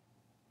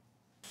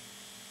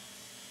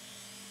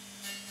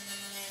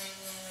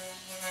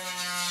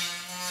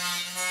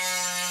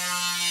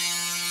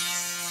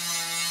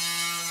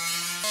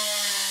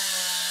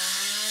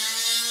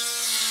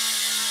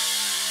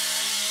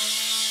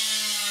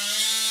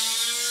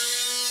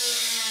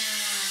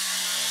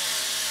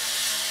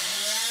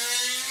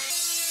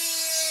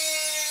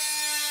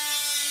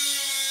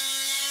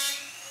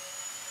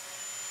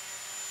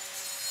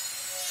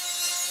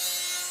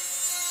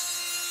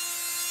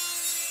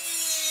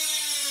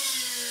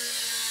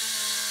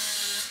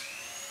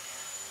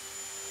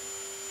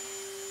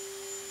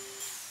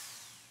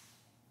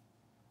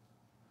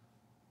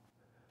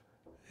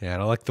 Yeah, I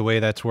don't like the way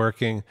that's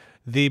working.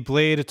 The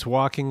blade, it's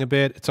walking a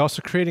bit. It's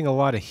also creating a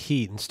lot of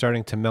heat and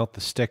starting to melt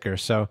the sticker.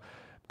 So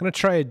I'm going to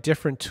try a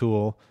different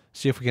tool,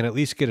 see if we can at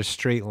least get a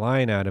straight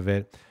line out of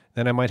it.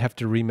 Then I might have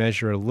to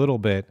remeasure a little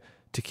bit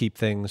to keep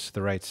things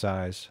the right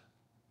size.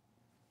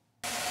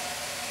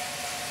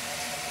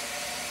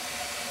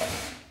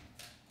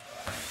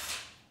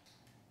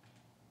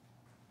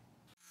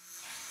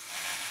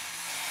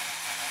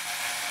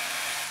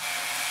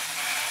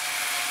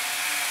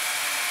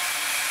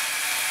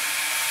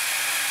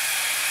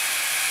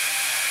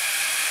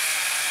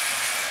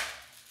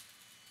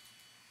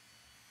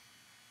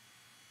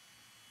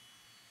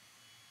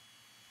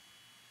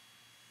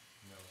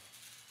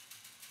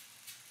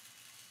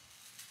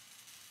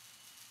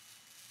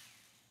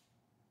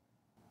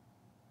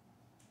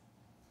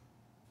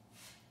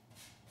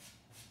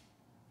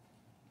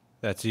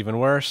 That's even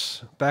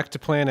worse. Back to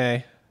plan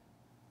A.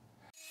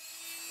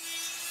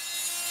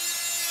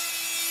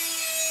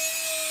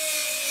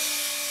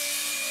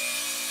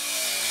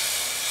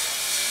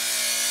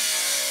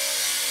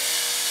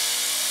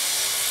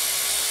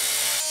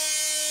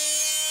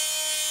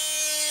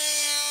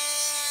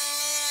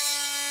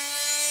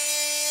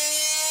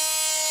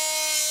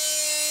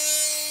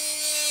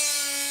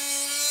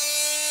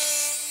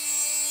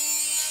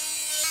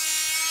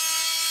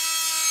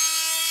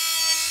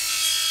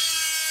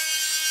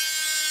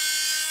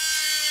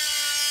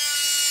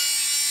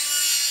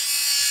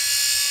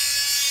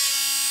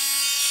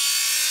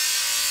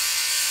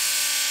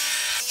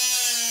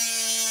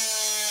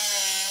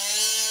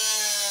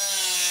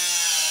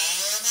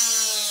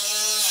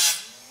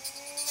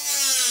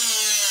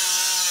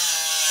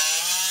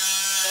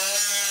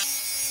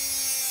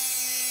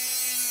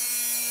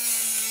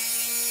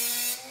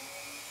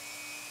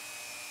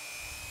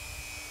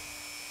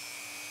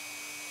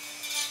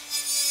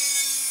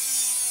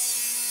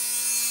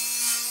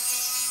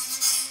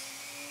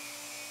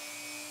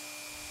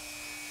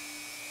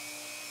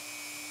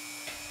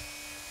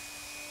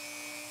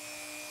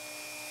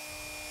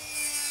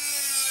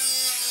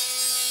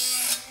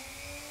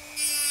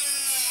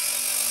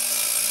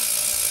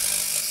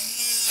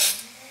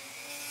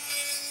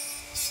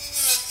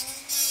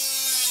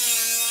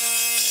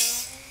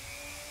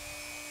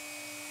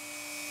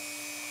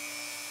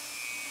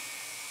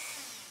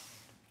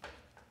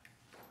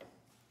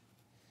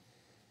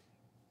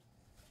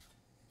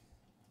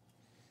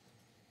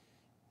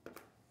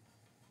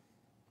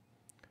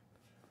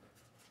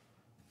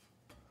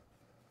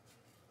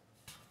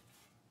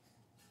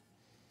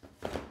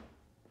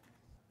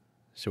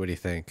 So what do you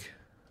think?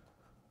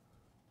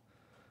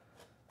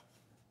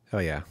 Oh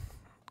yeah,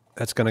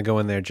 that's going to go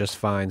in there just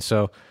fine.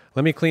 So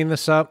let me clean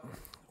this up.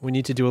 We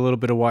need to do a little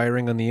bit of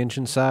wiring on the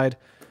engine side,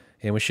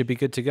 and we should be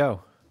good to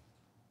go.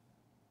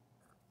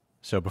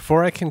 So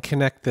before I can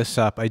connect this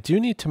up, I do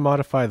need to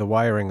modify the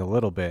wiring a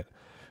little bit.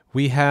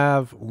 We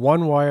have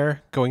one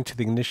wire going to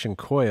the ignition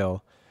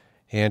coil,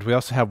 and we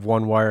also have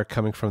one wire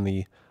coming from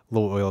the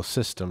low oil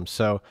system.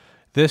 So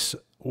this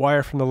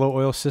wire from the low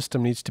oil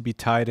system needs to be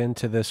tied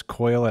into this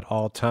coil at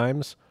all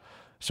times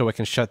so it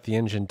can shut the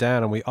engine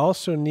down. And we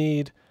also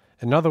need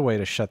another way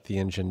to shut the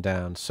engine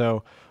down.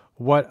 So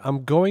what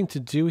I'm going to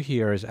do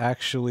here is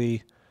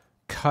actually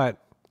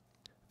cut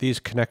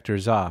these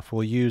connectors off.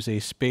 We'll use a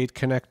spade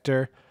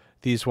connector.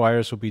 These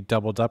wires will be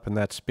doubled up in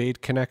that spade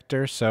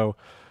connector. So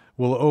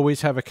we'll always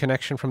have a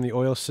connection from the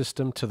oil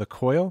system to the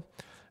coil.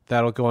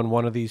 That'll go on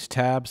one of these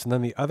tabs. And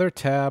then the other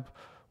tab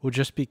will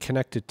just be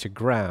connected to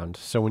ground.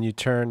 So when you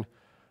turn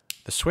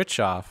the switch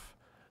off,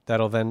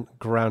 that'll then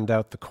ground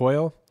out the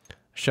coil,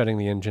 shutting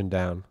the engine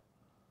down.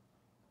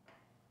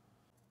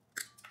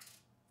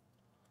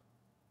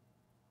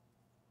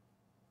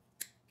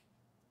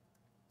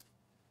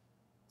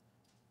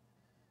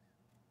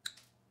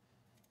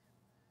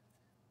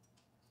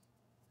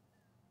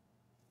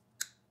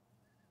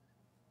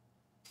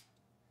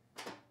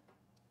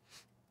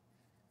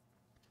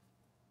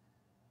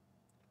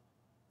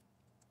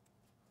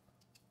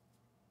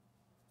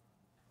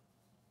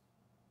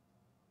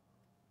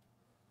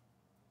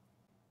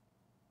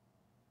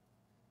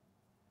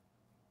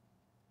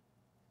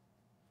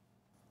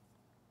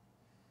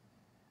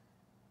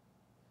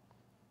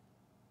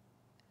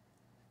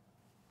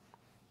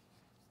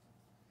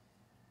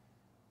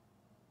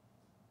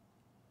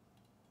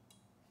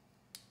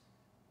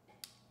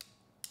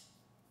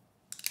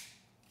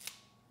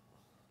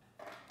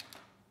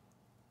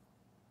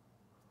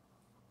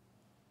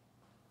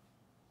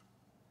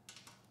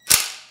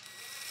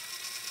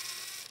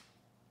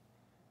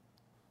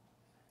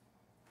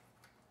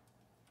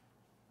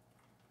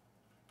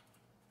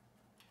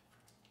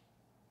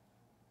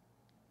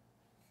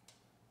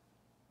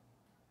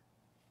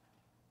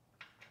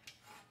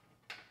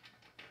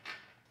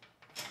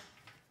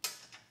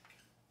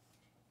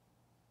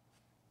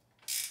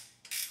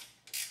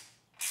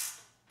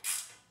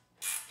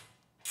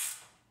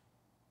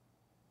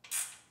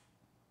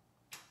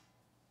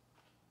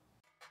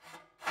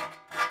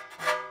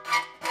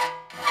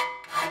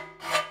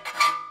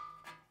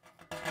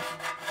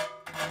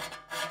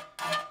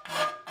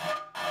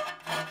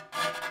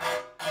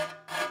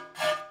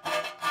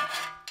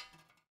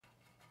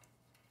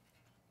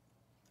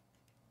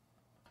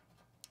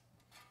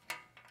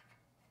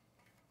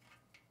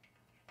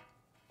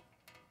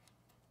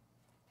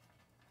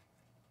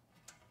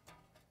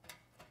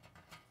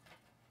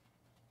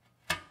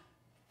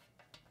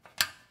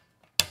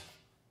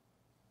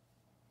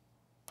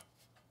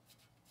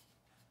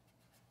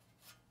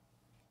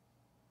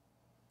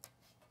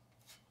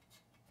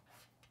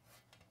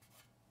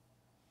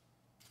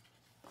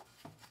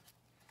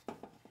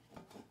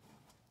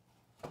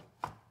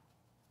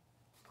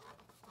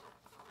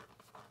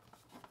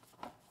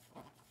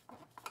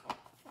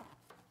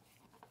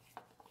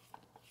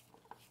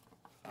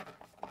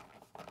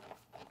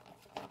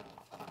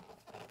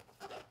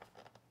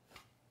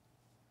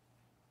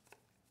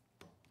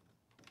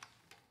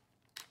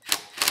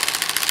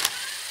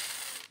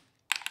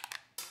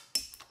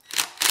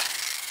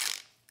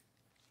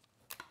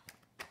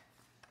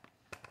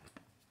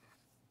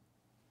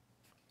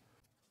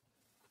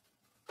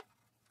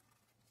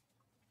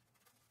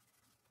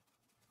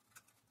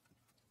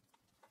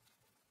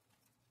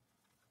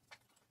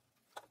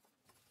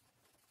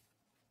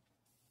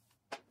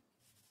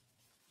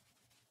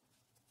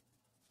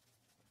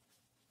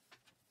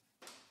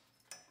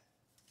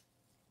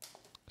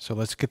 So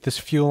let's get this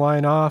fuel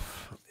line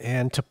off,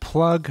 and to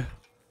plug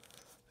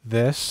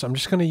this, I'm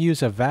just going to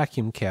use a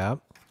vacuum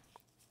cap.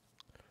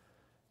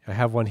 I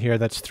have one here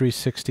that's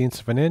 3/16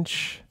 of an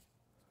inch,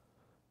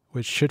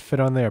 which should fit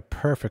on there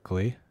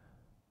perfectly.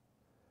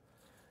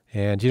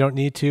 And you don't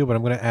need to, but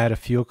I'm going to add a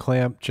fuel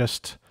clamp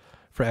just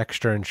for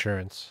extra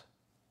insurance.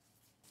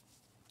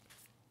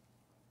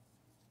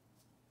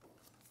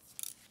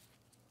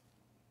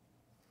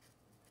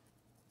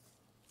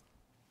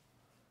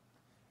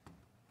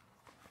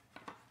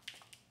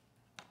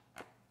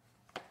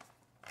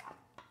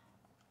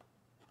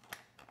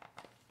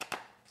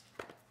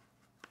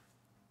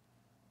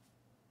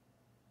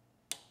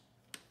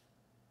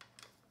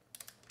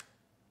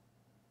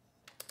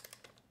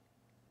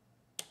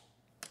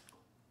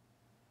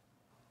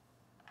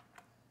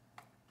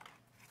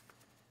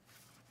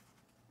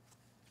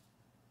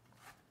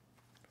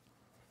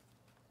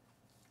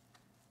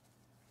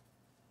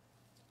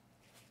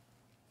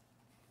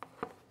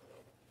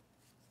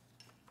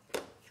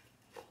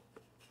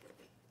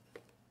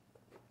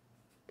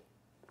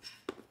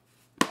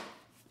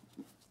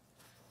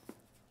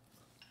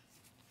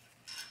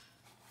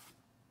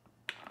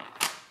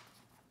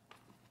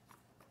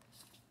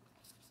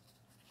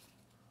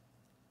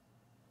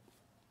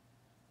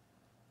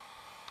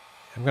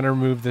 I'm going to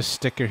remove this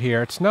sticker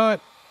here. It's not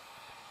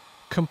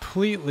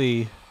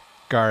completely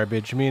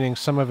garbage, meaning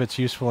some of it's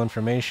useful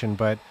information,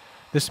 but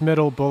this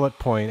middle bullet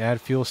point,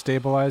 add fuel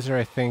stabilizer,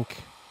 I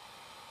think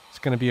it's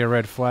going to be a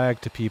red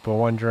flag to people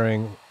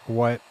wondering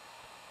what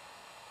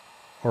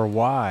or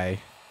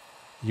why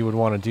you would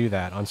want to do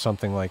that on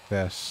something like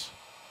this.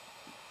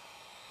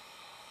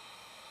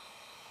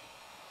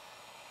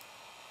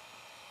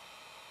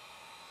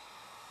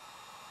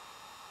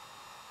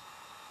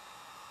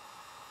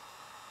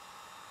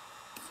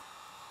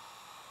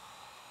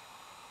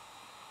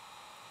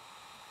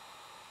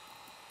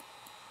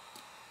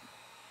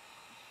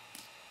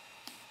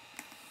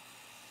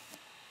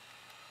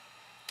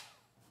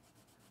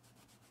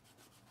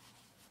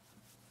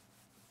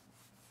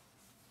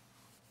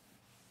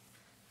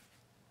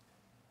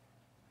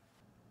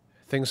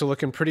 Things are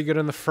looking pretty good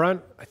in the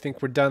front. I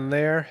think we're done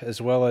there, as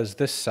well as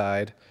this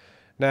side.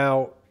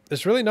 Now,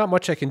 there's really not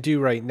much I can do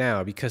right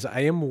now because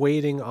I am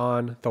waiting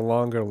on the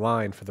longer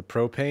line for the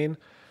propane,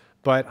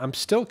 but I'm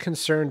still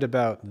concerned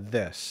about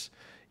this.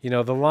 You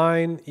know, the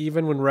line,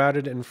 even when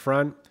routed in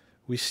front,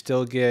 we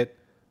still get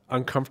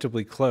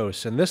uncomfortably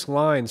close, and this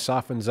line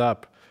softens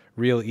up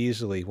real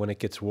easily when it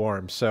gets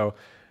warm, so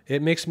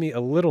it makes me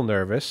a little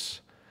nervous.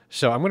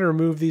 So I'm going to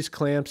remove these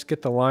clamps,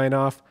 get the line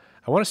off.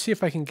 I want to see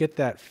if I can get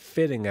that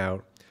fitting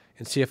out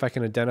and see if I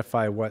can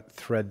identify what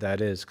thread that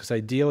is, because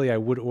ideally I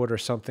would order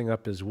something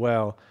up as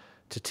well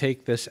to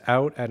take this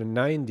out at a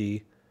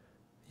 90,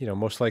 you know,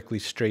 most likely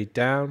straight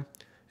down,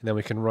 and then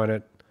we can run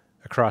it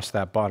across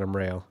that bottom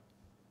rail.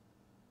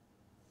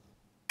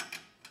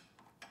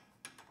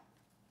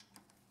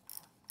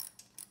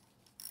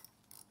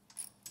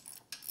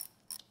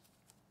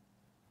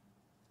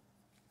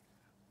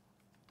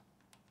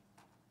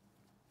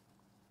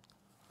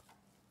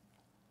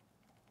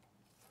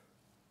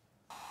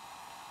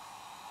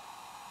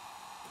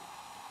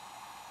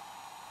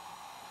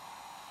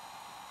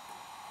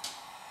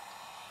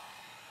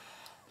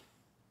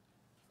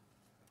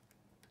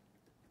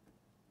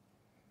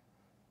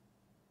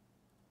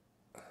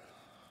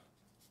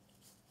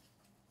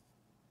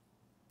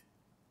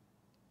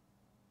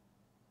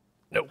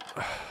 Nope,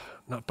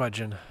 not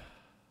budging.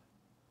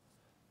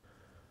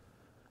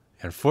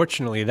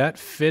 Unfortunately, that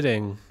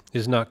fitting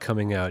is not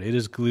coming out. It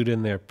is glued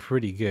in there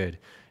pretty good.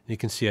 You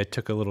can see I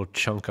took a little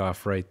chunk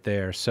off right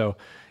there. So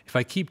if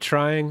I keep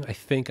trying, I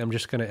think I'm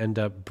just going to end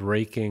up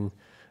breaking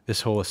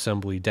this whole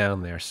assembly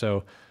down there.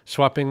 So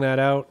swapping that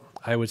out,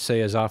 I would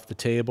say, is off the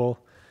table.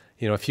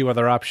 You know, a few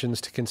other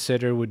options to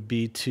consider would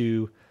be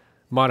to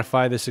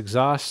modify this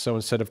exhaust. So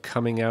instead of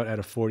coming out at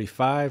a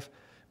 45,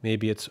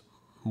 maybe it's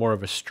more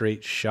of a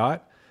straight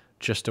shot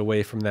just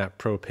away from that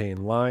propane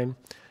line.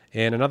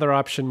 And another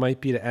option might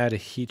be to add a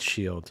heat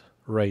shield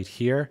right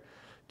here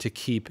to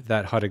keep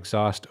that hot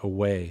exhaust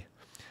away.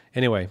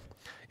 Anyway,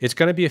 it's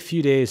going to be a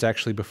few days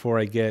actually before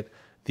I get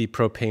the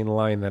propane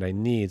line that I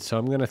need, so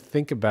I'm going to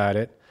think about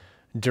it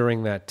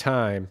during that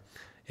time.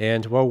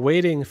 And while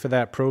waiting for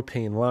that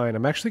propane line,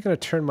 I'm actually going to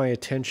turn my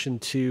attention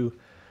to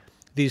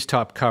these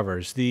top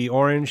covers. The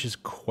orange is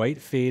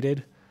quite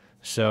faded,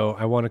 so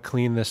I want to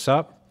clean this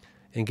up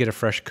and get a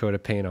fresh coat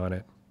of paint on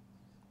it.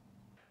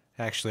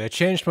 Actually, I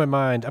changed my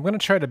mind. I'm going to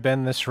try to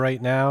bend this right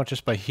now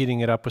just by heating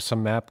it up with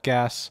some MAP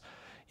gas.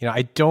 You know,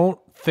 I don't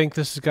think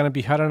this is going to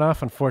be hot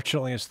enough.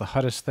 Unfortunately, it's the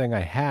hottest thing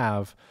I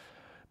have,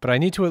 but I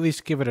need to at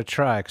least give it a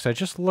try because I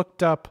just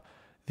looked up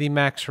the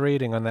max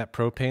rating on that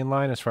propane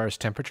line as far as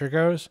temperature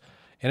goes,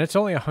 and it's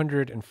only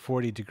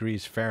 140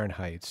 degrees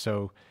Fahrenheit.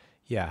 So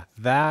yeah,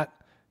 that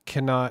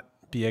cannot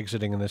be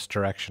exiting in this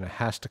direction. It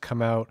has to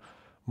come out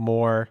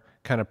more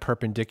kind of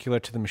perpendicular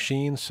to the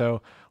machine.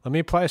 So let me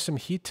apply some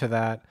heat to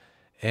that,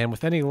 and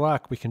with any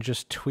luck, we can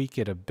just tweak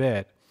it a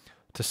bit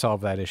to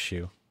solve that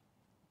issue.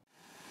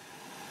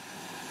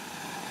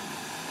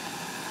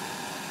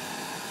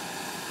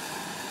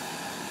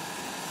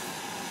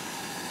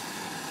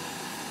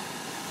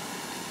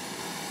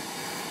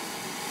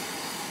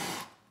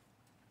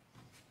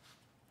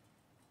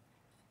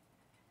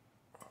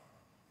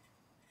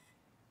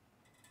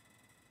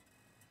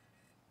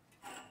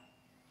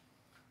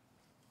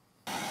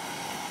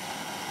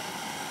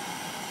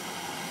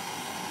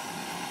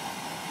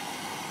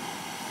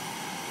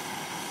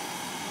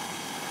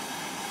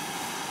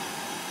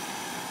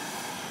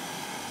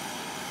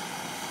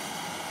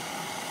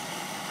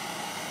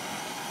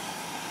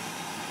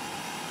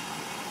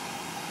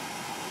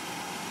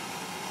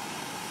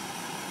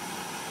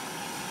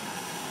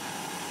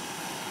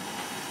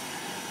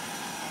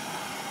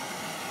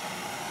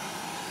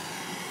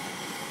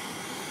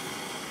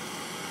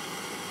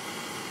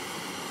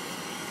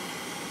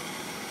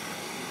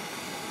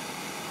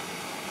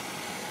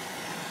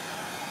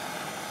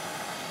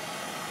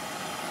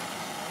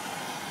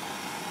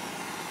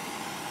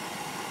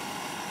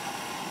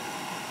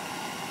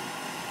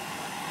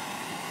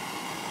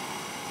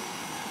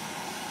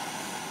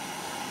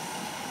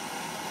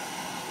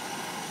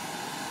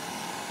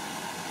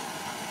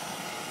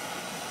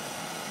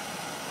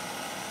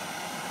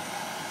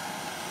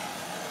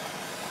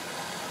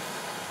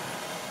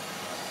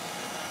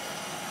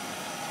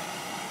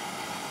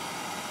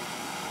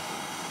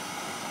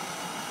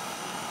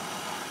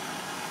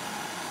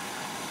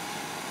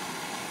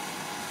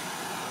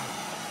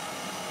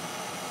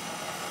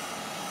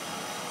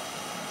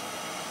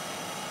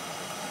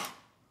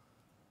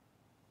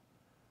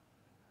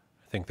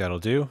 think that'll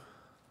do.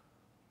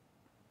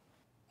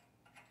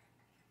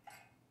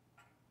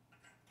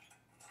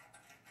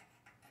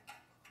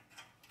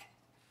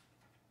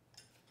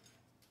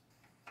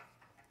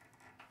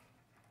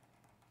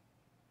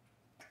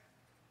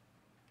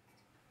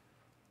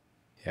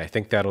 Yeah, I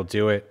think that'll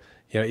do it.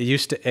 You know, it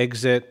used to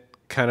exit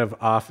kind of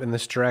off in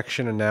this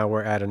direction, and now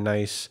we're at a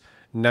nice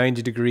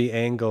 90-degree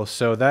angle.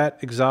 So that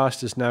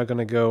exhaust is now going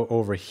to go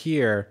over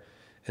here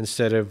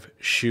instead of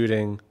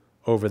shooting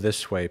over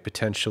this way,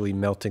 potentially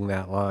melting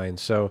that line.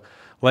 So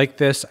like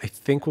this, I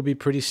think will be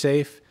pretty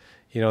safe.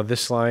 You know,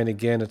 this line,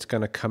 again, it's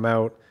going to come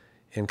out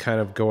and kind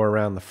of go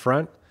around the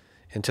front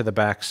and to the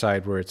back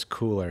side where it's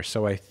cooler.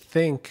 So I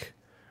think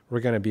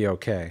we're going to be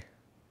okay.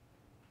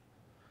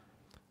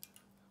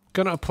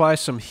 Going to apply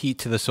some heat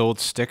to this old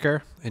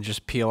sticker and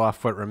just peel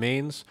off what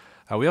remains.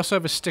 We also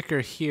have a sticker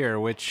here,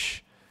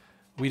 which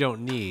we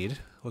don't need.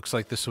 Looks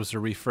like this was a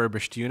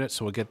refurbished unit,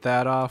 so we'll get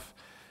that off,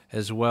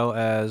 as well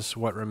as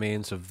what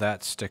remains of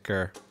that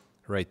sticker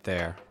right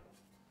there.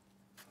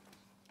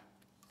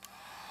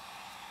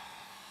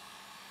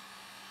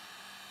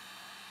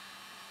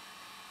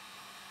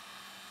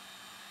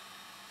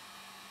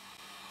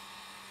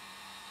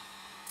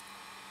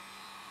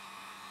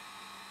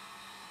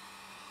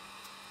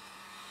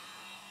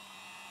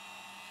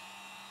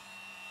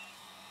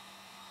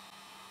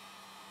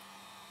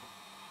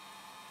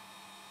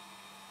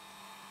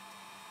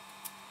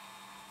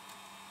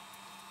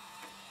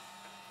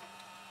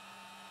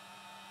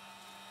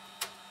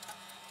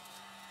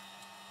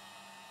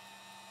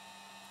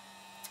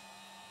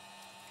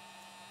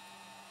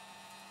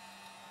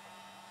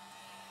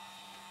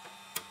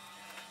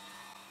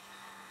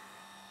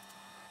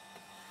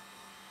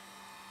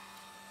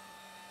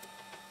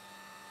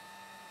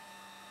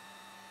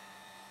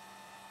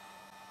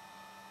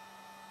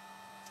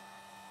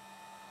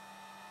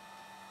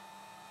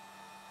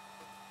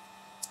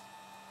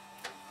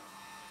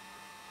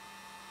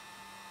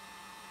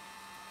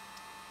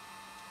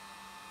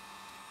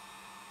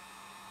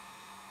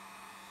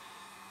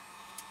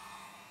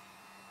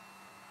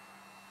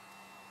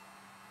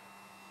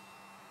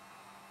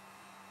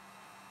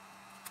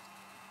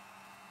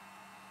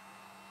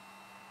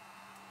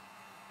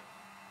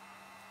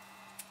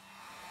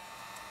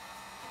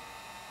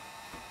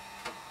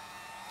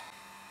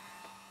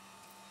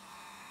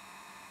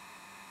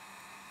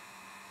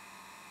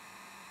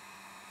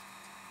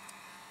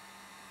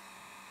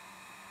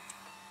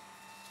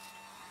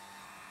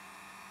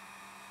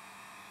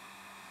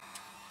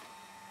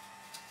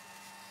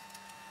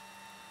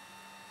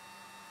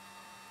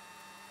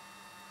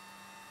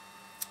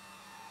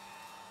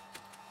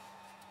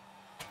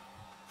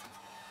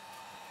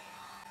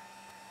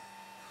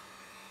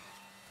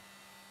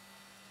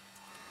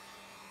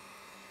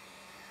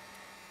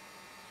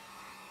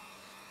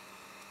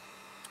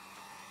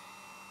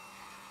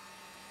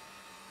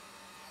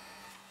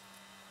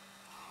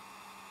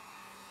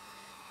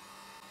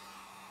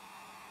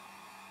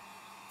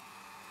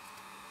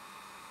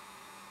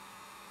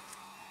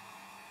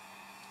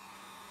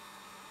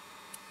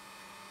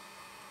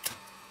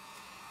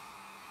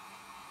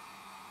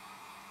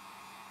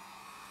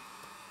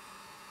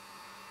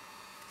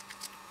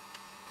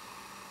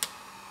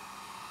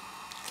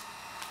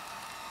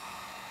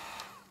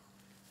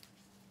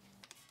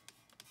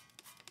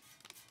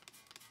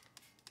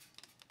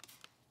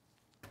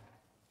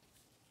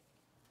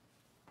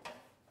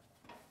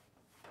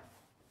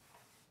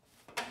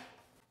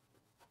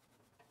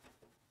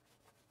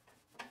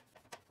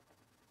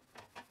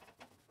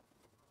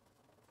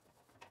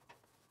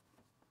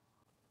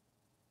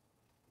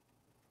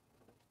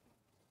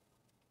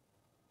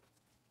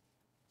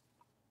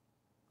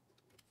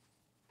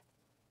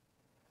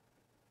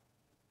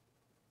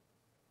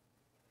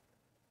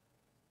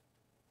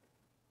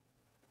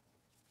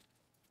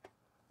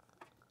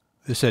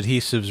 This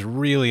adhesive's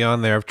really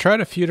on there. I've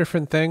tried a few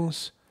different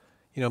things.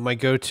 You know, my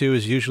go-to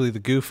is usually the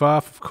goof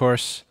off. Of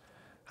course,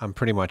 I'm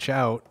pretty much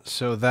out,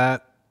 so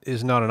that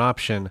is not an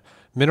option.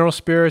 Mineral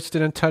spirits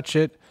didn't touch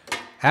it.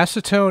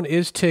 Acetone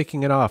is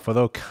taking it off,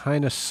 although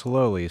kind of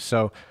slowly.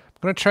 So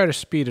I'm going to try to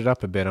speed it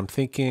up a bit. I'm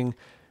thinking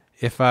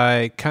if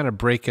I kind of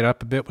break it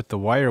up a bit with the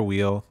wire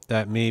wheel,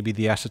 that maybe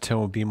the acetone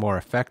will be more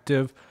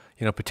effective.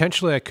 You know,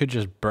 potentially I could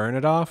just burn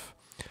it off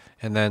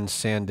and then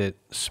sand it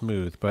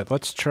smooth. But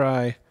let's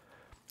try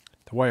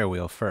the wire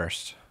wheel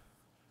first.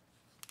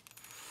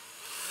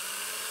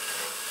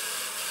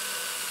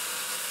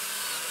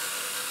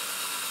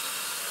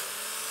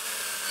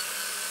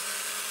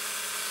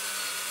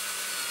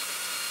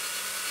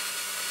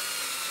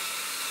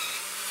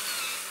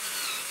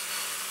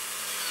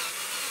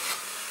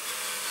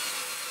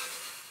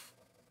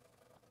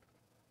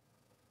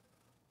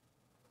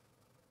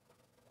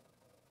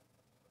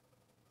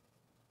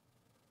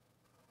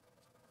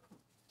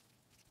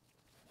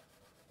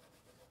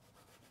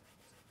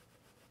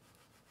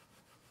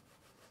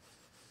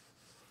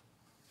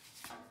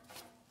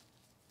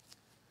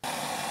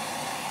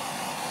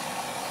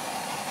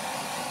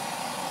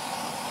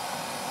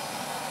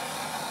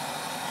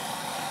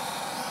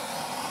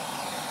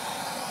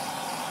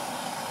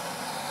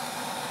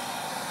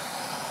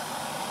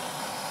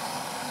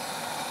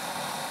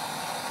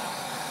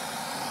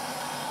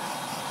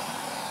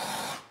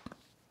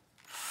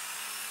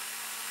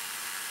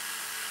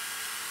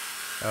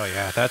 Oh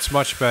yeah, that's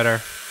much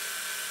better.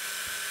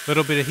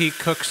 Little bit of heat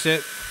cooks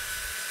it.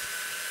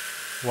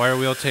 Wire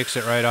wheel takes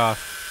it right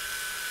off.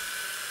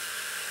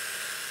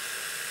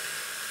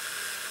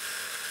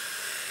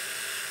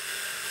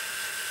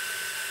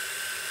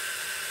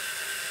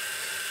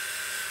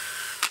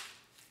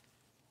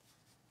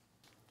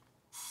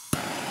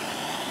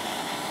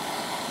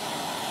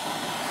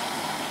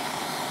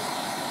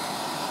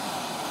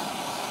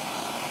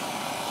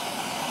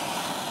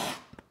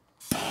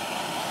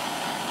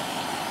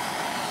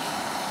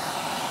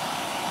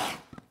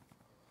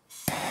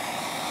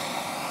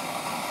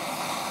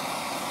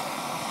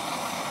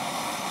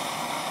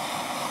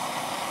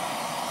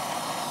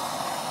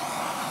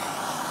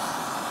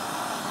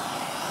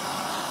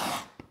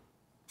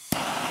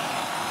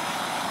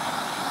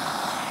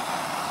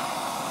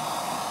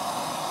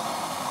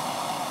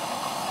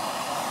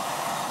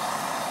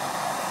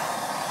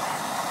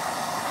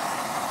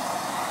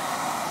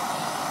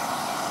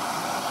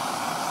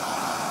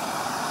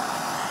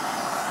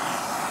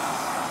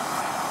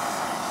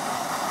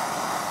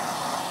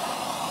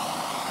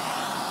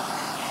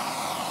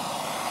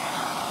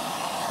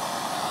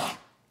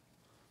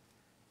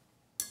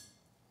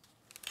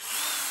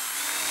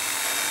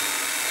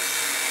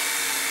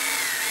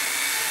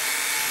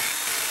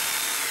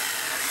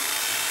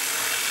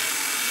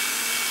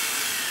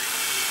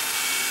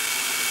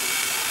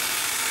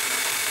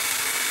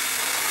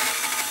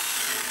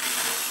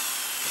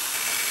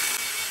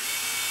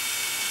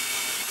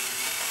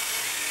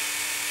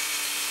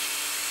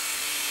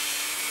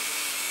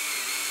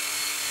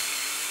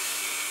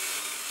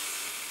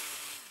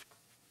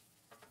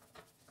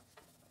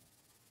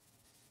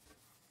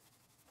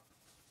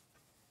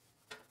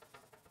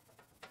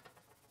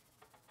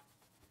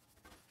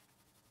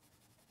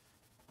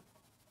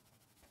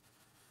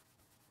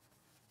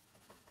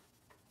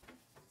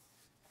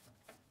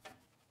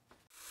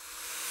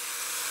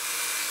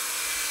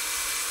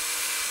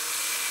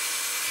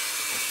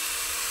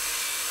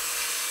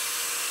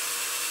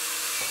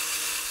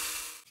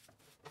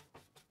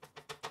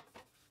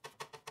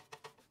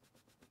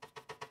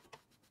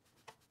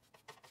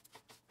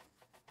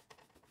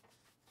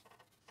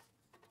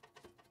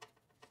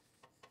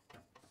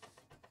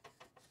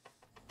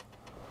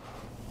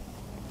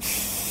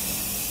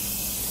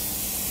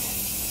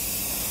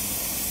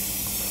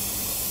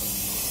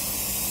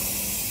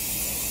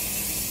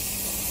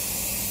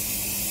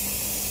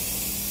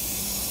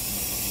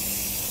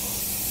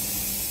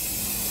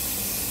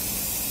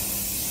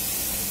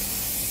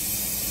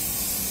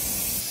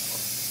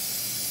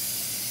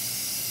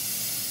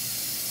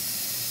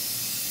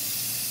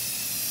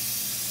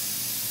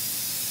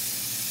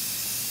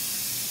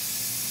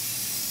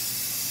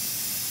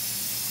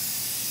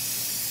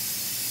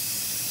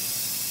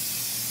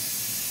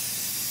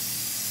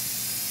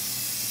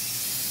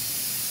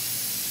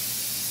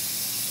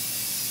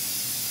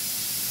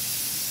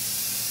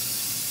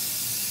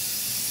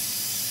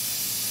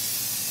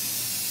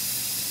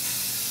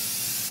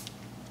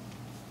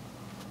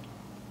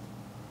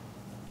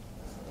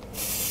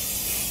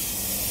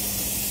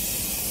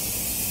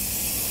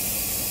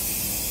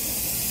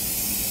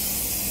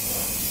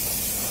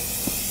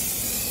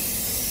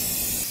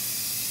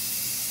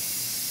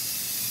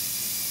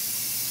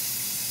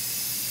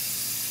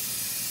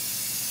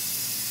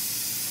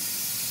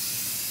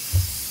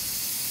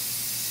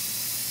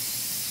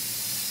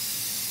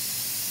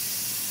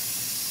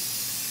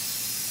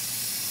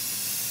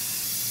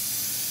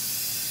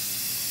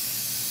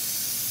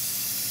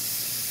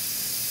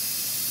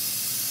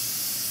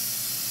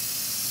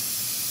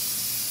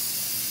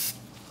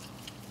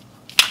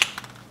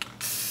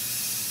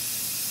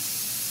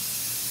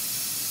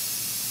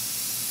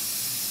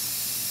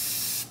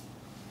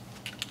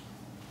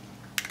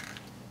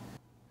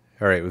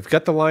 All right, we've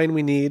got the line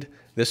we need.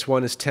 This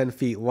one is 10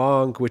 feet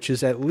long, which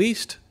is at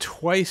least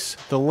twice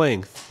the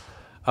length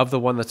of the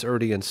one that's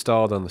already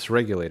installed on this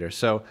regulator.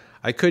 So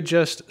I could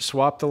just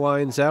swap the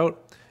lines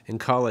out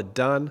and call it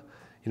done.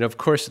 You know, of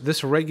course,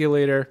 this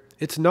regulator,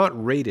 it's not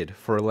rated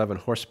for 11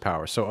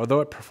 horsepower. So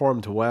although it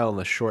performed well in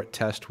the short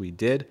test we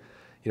did,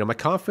 you know, my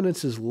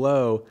confidence is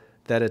low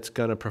that it's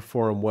going to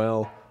perform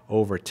well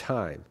over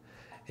time.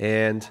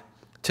 And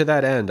to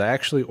that end, I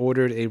actually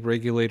ordered a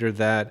regulator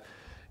that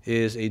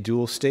is a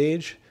dual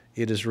stage.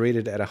 It is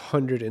rated at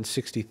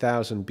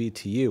 160,000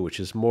 BTU, which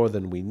is more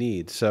than we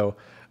need. So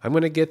I'm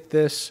going to get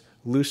this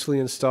loosely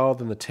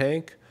installed in the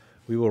tank.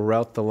 We will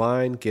route the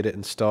line, get it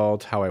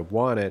installed how I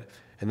want it,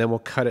 and then we'll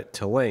cut it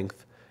to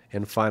length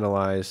and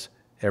finalize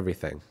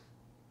everything.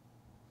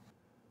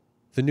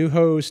 The new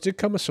hose did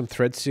come with some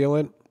thread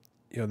sealant.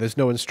 You know, there's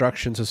no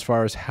instructions as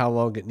far as how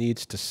long it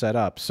needs to set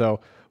up. So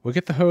we'll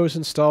get the hose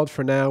installed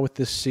for now with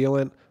this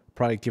sealant,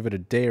 probably give it a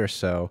day or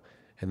so,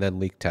 and then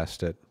leak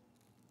test it.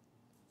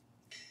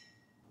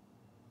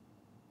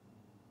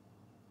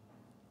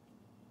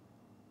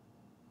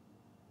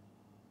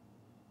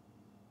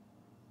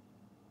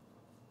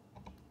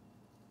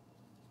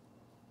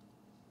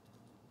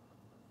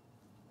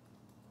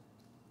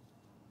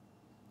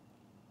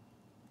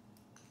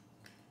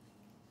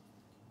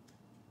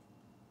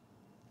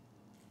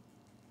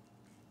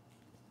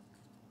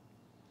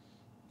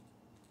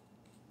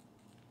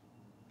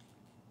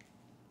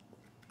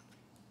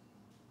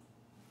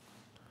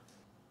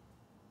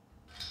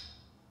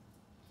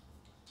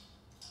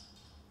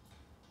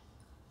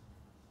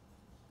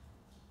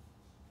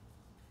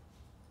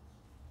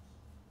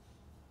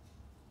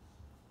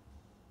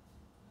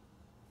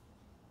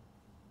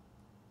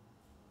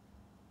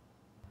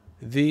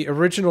 The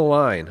original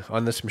line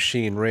on this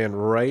machine ran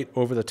right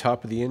over the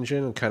top of the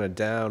engine and kind of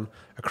down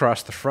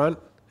across the front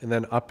and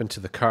then up into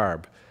the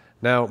carb.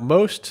 Now,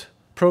 most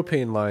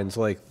propane lines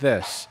like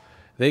this,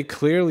 they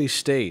clearly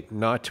state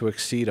not to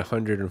exceed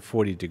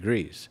 140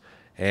 degrees.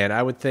 And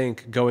I would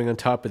think going on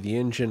top of the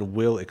engine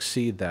will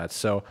exceed that.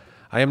 So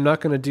I am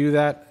not going to do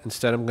that.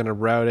 Instead, I'm going to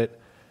route it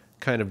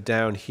kind of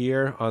down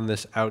here on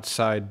this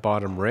outside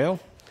bottom rail,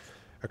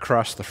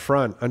 across the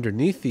front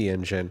underneath the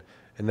engine,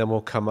 and then we'll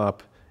come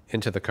up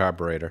into the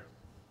carburetor.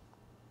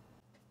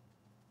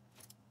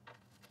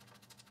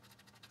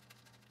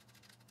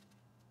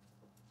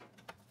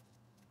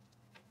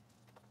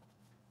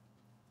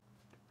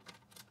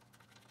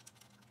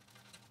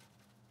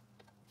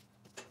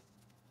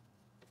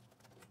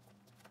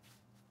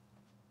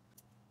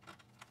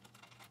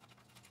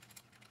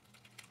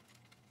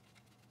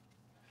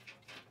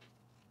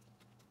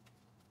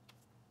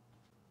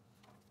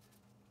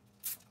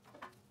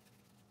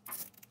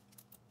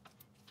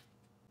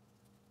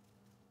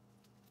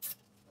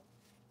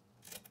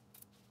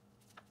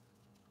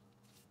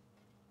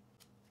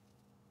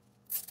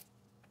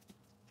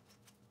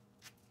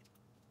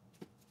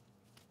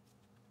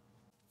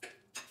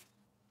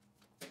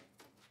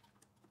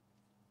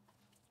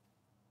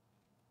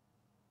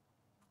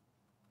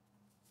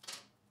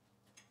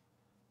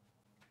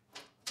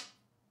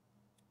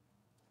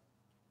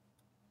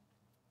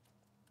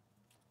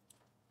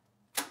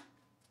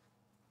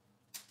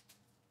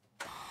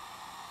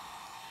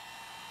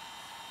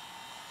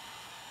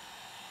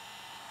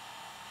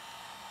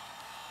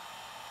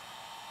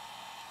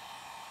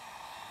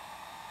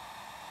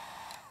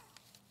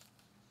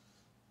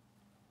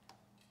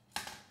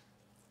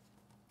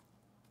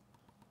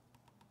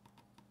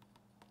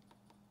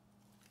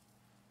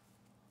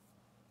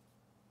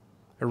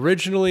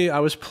 Originally, I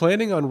was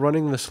planning on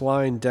running this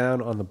line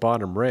down on the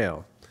bottom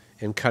rail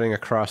and cutting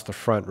across the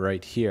front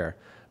right here.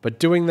 But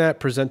doing that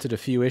presented a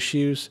few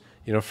issues.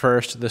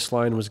 First, this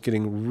line was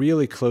getting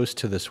really close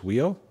to this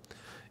wheel.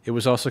 It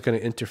was also going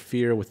to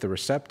interfere with the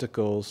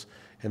receptacles.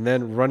 And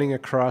then running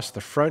across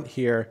the front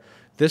here,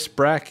 this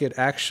bracket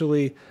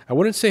actually, I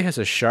wouldn't say has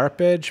a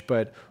sharp edge,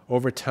 but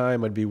over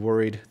time I'd be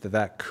worried that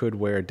that could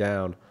wear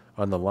down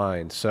on the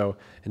line. So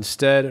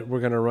instead, we're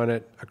going to run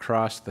it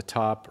across the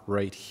top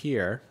right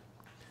here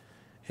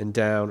and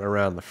down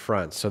around the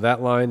front. So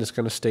that line is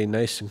going to stay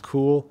nice and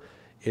cool.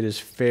 It is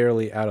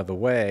fairly out of the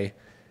way,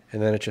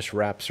 and then it just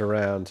wraps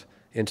around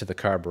into the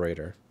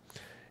carburetor.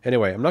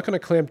 Anyway, I'm not going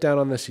to clamp down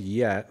on this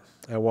yet.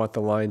 I want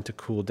the line to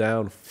cool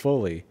down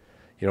fully.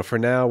 For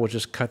now, we'll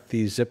just cut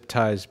these zip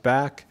ties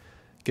back,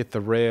 get the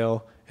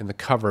rail and the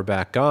cover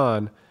back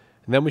on,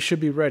 and then we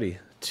should be ready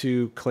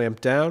to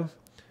clamp down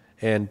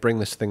and bring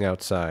this thing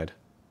outside.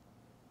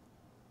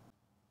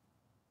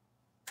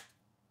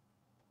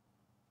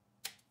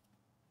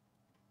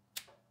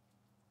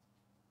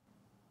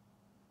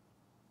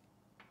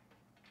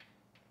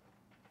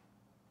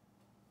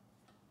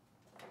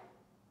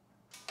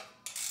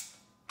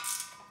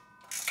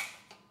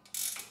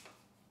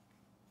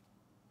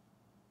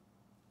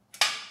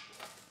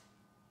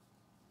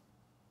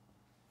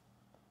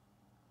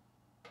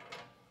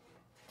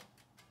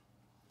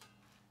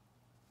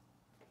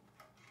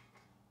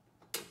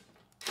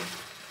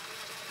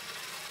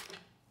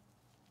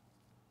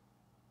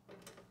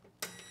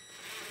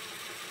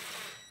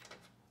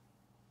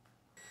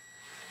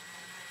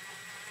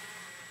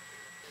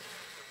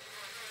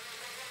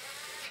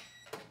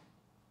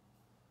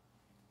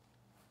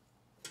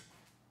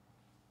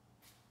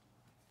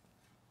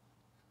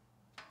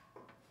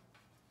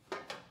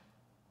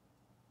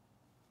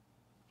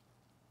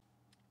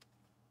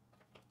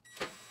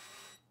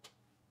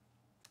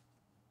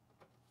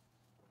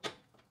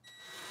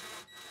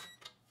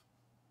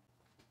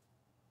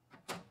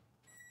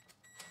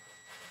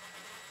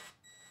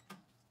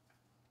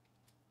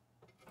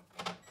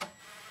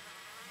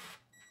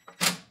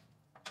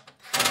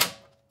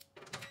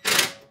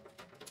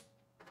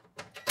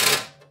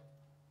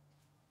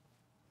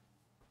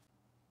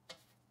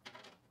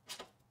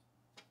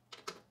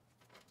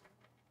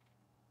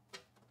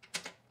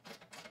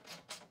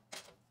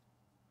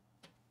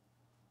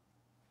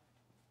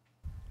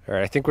 All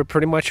right, I think we're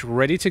pretty much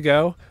ready to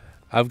go.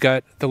 I've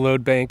got the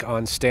load bank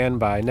on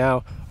standby.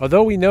 Now,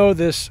 although we know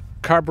this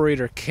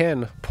carburetor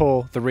can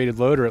pull the rated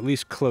load, or at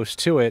least close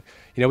to it,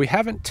 we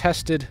haven't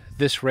tested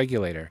this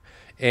regulator.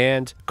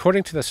 And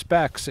according to the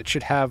specs, it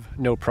should have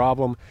no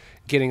problem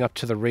getting up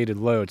to the rated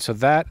load. So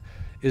that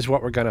is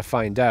what we're going to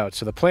find out.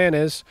 So the plan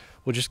is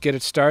we'll just get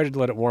it started,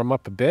 let it warm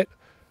up a bit.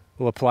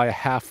 We'll apply a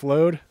half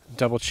load,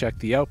 double check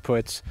the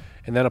outputs,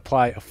 and then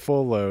apply a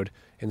full load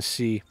and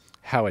see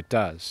how it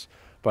does.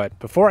 But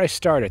before I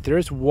start it, there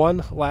is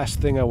one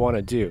last thing I want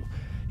to do.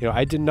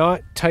 I did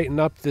not tighten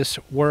up this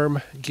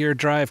worm gear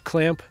drive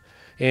clamp,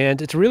 and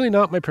it's really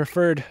not my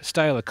preferred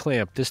style of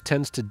clamp. This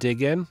tends to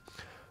dig in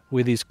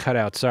where these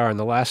cutouts are, and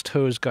the last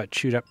hose got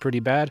chewed up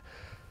pretty bad.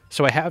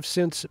 So I have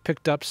since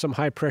picked up some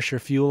high pressure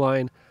fuel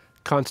line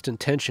constant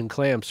tension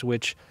clamps,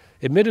 which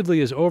admittedly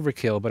is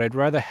overkill, but I'd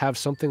rather have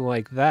something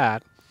like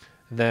that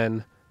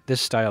than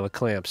this style of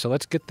clamp. So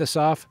let's get this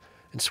off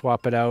and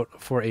swap it out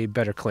for a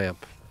better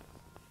clamp.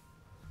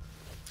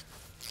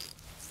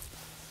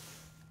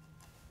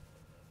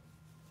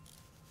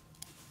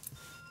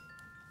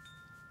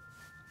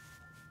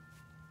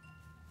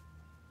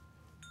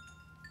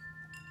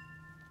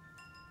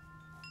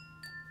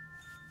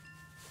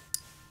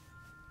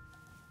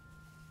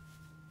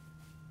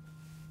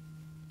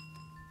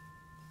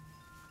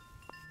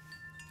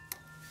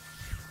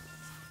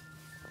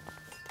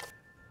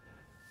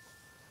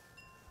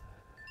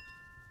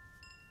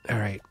 All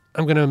right,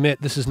 I'm going to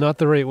admit this is not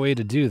the right way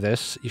to do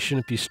this. You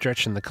shouldn't be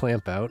stretching the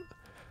clamp out.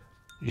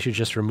 You should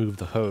just remove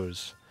the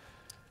hose.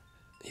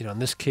 You know, in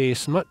this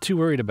case, I'm not too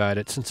worried about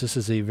it since this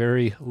is a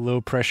very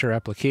low pressure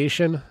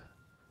application.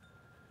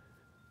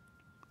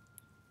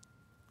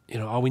 You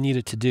know, all we need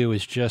it to do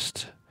is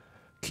just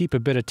keep a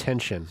bit of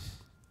tension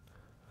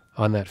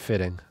on that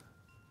fitting.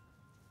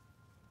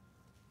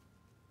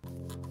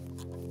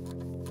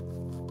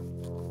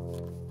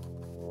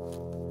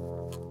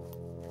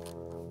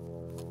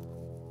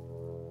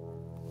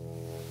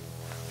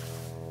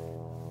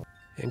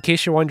 In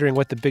case you're wondering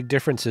what the big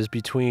difference is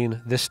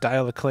between this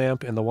style of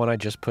clamp and the one I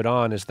just put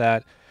on is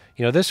that,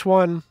 you know, this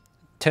one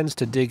tends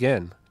to dig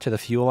in to the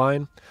fuel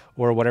line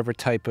or whatever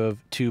type of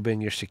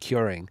tubing you're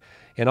securing.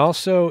 And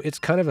also, it's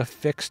kind of a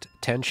fixed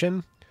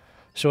tension.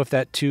 So if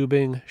that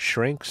tubing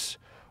shrinks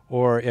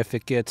or if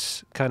it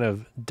gets kind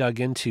of dug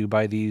into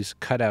by these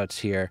cutouts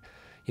here,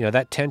 you know,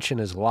 that tension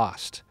is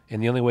lost.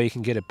 And the only way you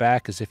can get it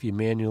back is if you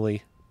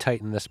manually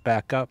tighten this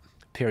back up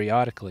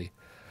periodically.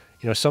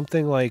 You know,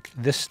 something like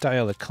this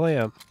style of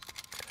clamp,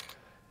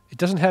 it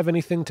doesn't have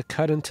anything to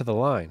cut into the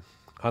line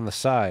on the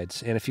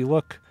sides. And if you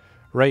look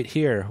right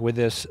here where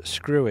this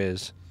screw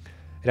is,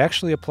 it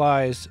actually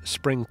applies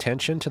spring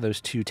tension to those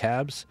two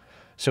tabs.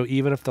 So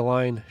even if the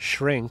line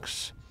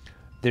shrinks,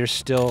 there's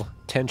still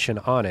tension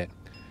on it.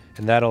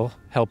 And that'll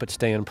help it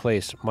stay in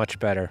place much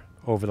better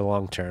over the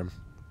long term.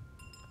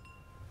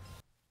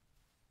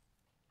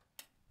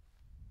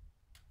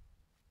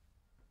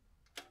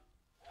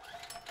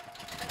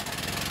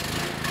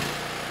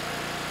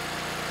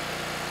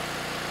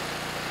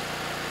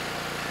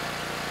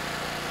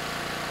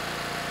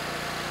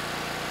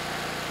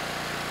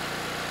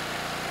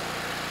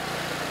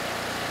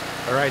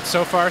 All right,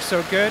 so far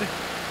so good.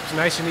 It's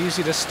nice and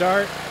easy to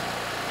start.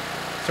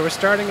 So we're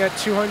starting at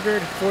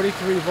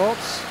 243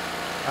 volts.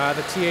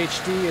 The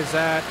THD is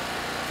at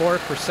 4%,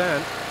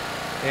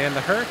 and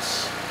the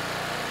hertz,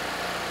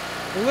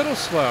 a little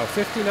slow,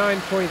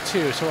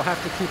 59.2, so we'll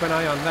have to keep an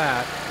eye on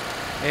that.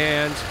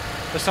 And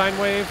the sine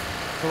wave,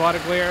 a lot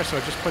of glare, so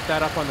I just put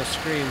that up on the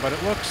screen, but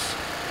it looks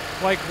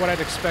like what I'd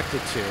expect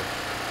it to.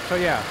 So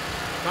yeah,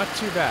 not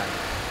too bad.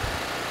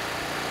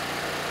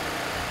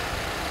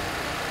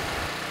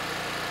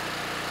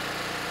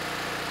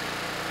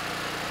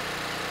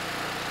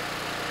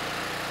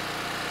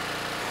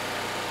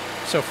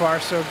 So far,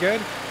 so good.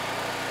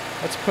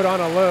 Let's put on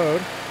a load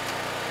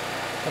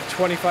of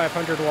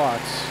 2,500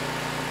 watts.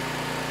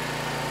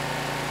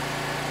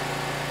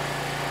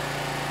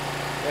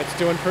 It's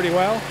doing pretty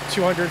well,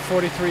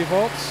 243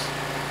 volts.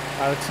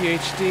 The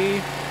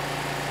THD,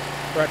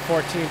 we're at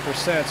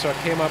 14%, so it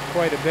came up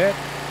quite a bit.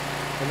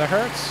 And the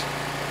hertz,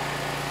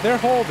 they're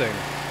holding,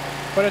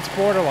 but it's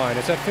borderline.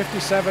 It's at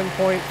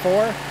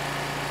 57.4.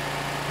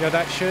 You know,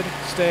 that should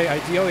stay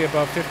ideally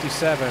above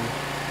 57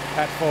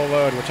 at full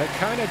load, which I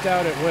kind of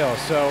doubt it will.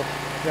 So,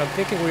 you know, I'm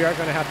thinking we are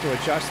going to have to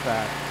adjust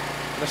that.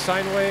 The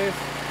sine wave,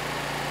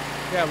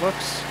 yeah,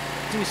 looks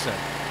decent.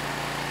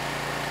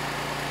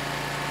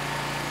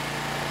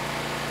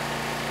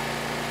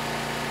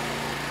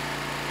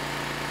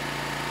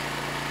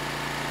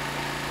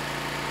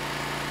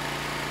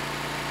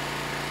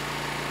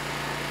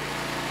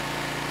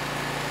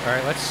 All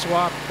right, let's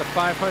swap the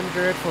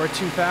 500 for a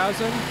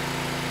 2,000.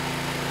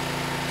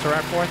 So we're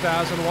at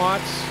 4,000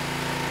 watts.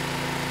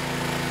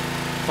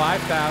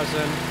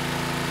 5,000,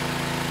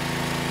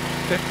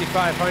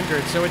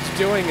 5,500, so it's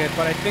doing it,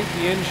 but I think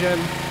the engine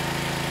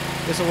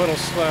is a little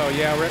slow.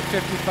 Yeah, we're at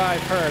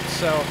 55 hertz,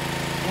 so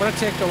I'm going to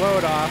take the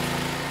load off.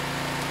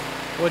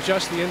 We'll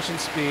adjust the engine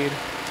speed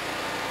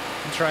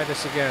and try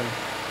this again.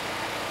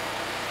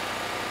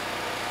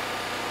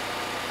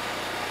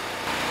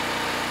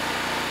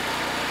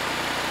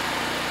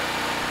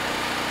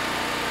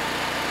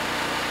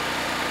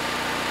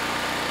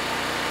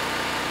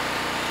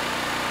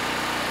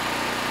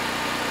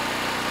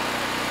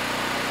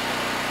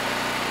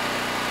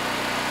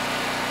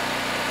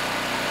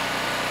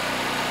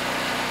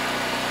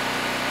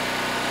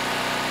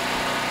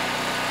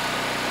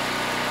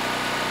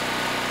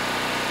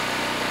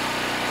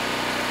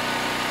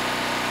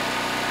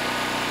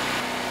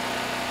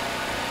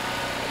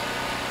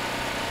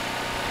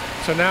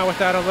 So now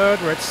without a load,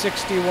 we're at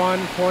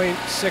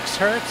 61.6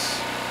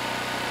 hertz,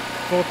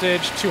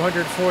 voltage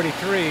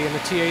 243, and the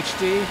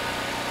THD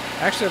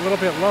actually a little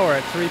bit lower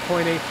at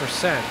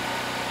 3.8%.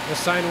 The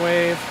sine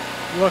wave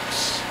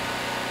looks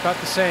about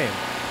the same.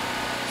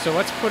 So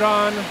let's put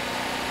on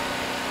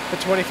the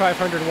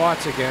 2,500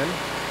 watts again.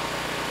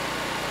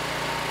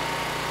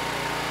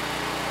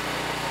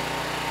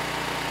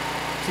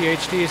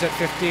 THD is at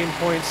 15.6,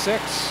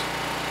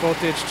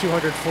 voltage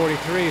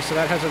 243, so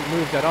that hasn't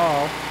moved at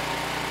all.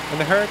 And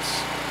the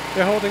hertz,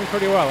 they're holding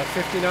pretty well at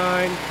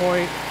 59.4.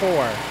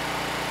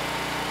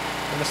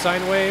 And the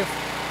sine wave,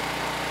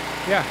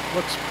 yeah,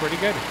 looks pretty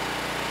good.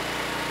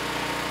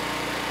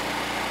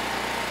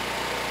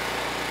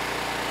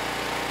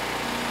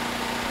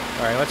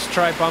 All right, let's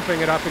try bumping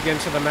it up again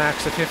to the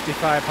max at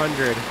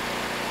 5,500.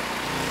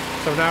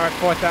 So now at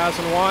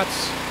 4,000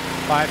 watts,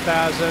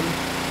 5,000,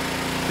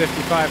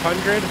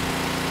 5,500.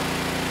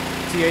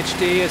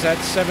 THD is at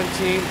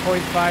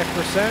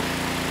 17.5%,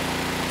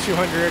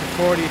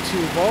 242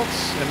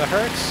 volts, and the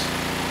hertz,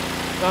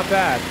 not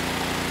bad,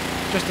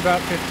 just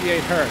about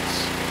 58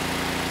 hertz.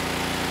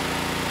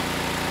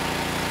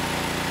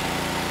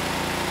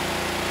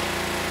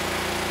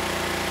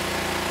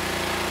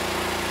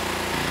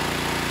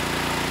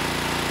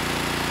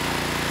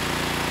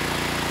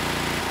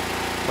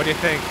 What do you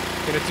think?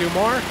 Can it do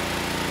more?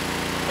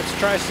 Let's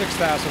try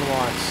 6,000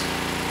 watts.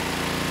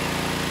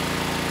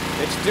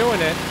 It's doing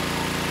it.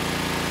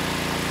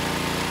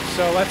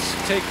 So let's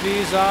take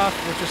these off.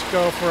 We'll just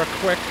go for a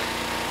quick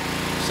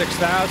 6,000,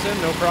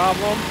 no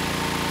problem.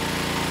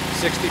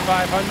 6,500.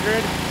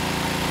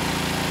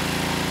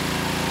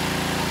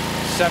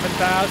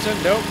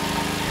 7,000, nope.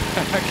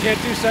 I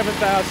can't do 7,000.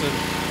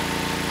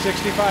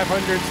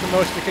 6,500 is the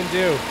most it can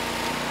do,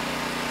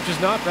 which is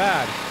not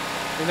bad.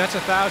 I mean, that's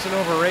 1,000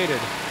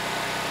 overrated.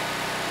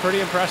 Pretty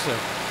impressive.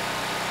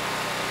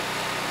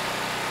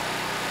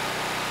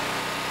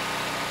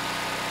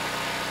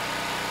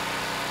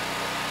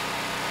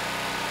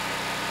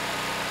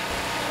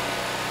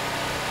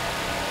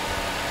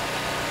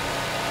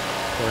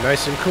 We're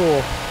nice and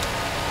cool.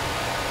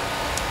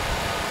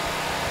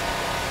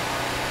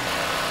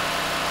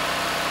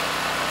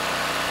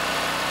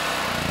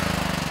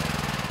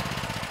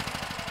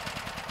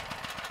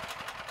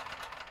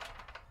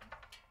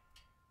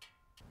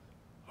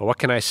 Well, what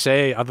can I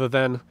say other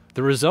than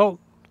the result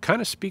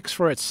kind of speaks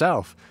for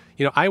itself?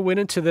 You know, I went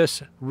into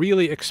this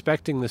really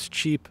expecting this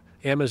cheap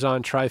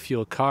Amazon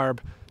tri-fuel carb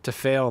to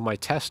fail my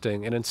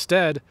testing, and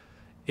instead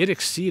it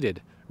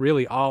exceeded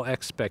really all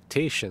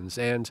expectations.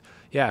 And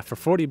yeah, for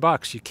 40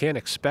 bucks, you can't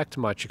expect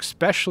much,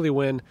 especially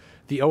when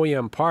the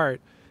OEM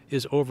part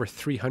is over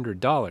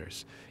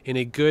 $300. In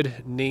a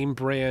good name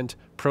brand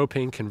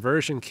propane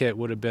conversion kit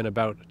would have been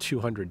about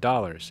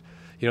 $200.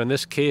 You know, in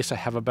this case, I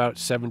have about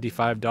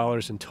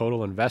 $75 in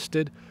total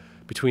invested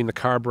between the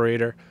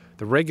carburetor,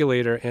 the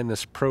regulator, and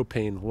this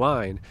propane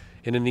line.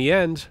 And in the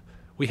end,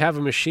 we have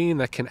a machine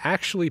that can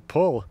actually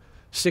pull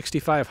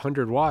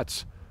 6,500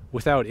 watts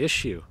without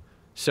issue.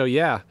 So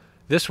yeah,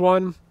 this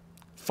one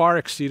far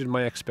exceeded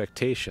my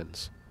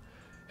expectations.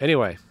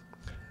 Anyway,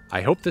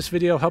 I hope this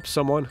video helps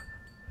someone.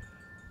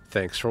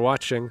 Thanks for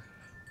watching.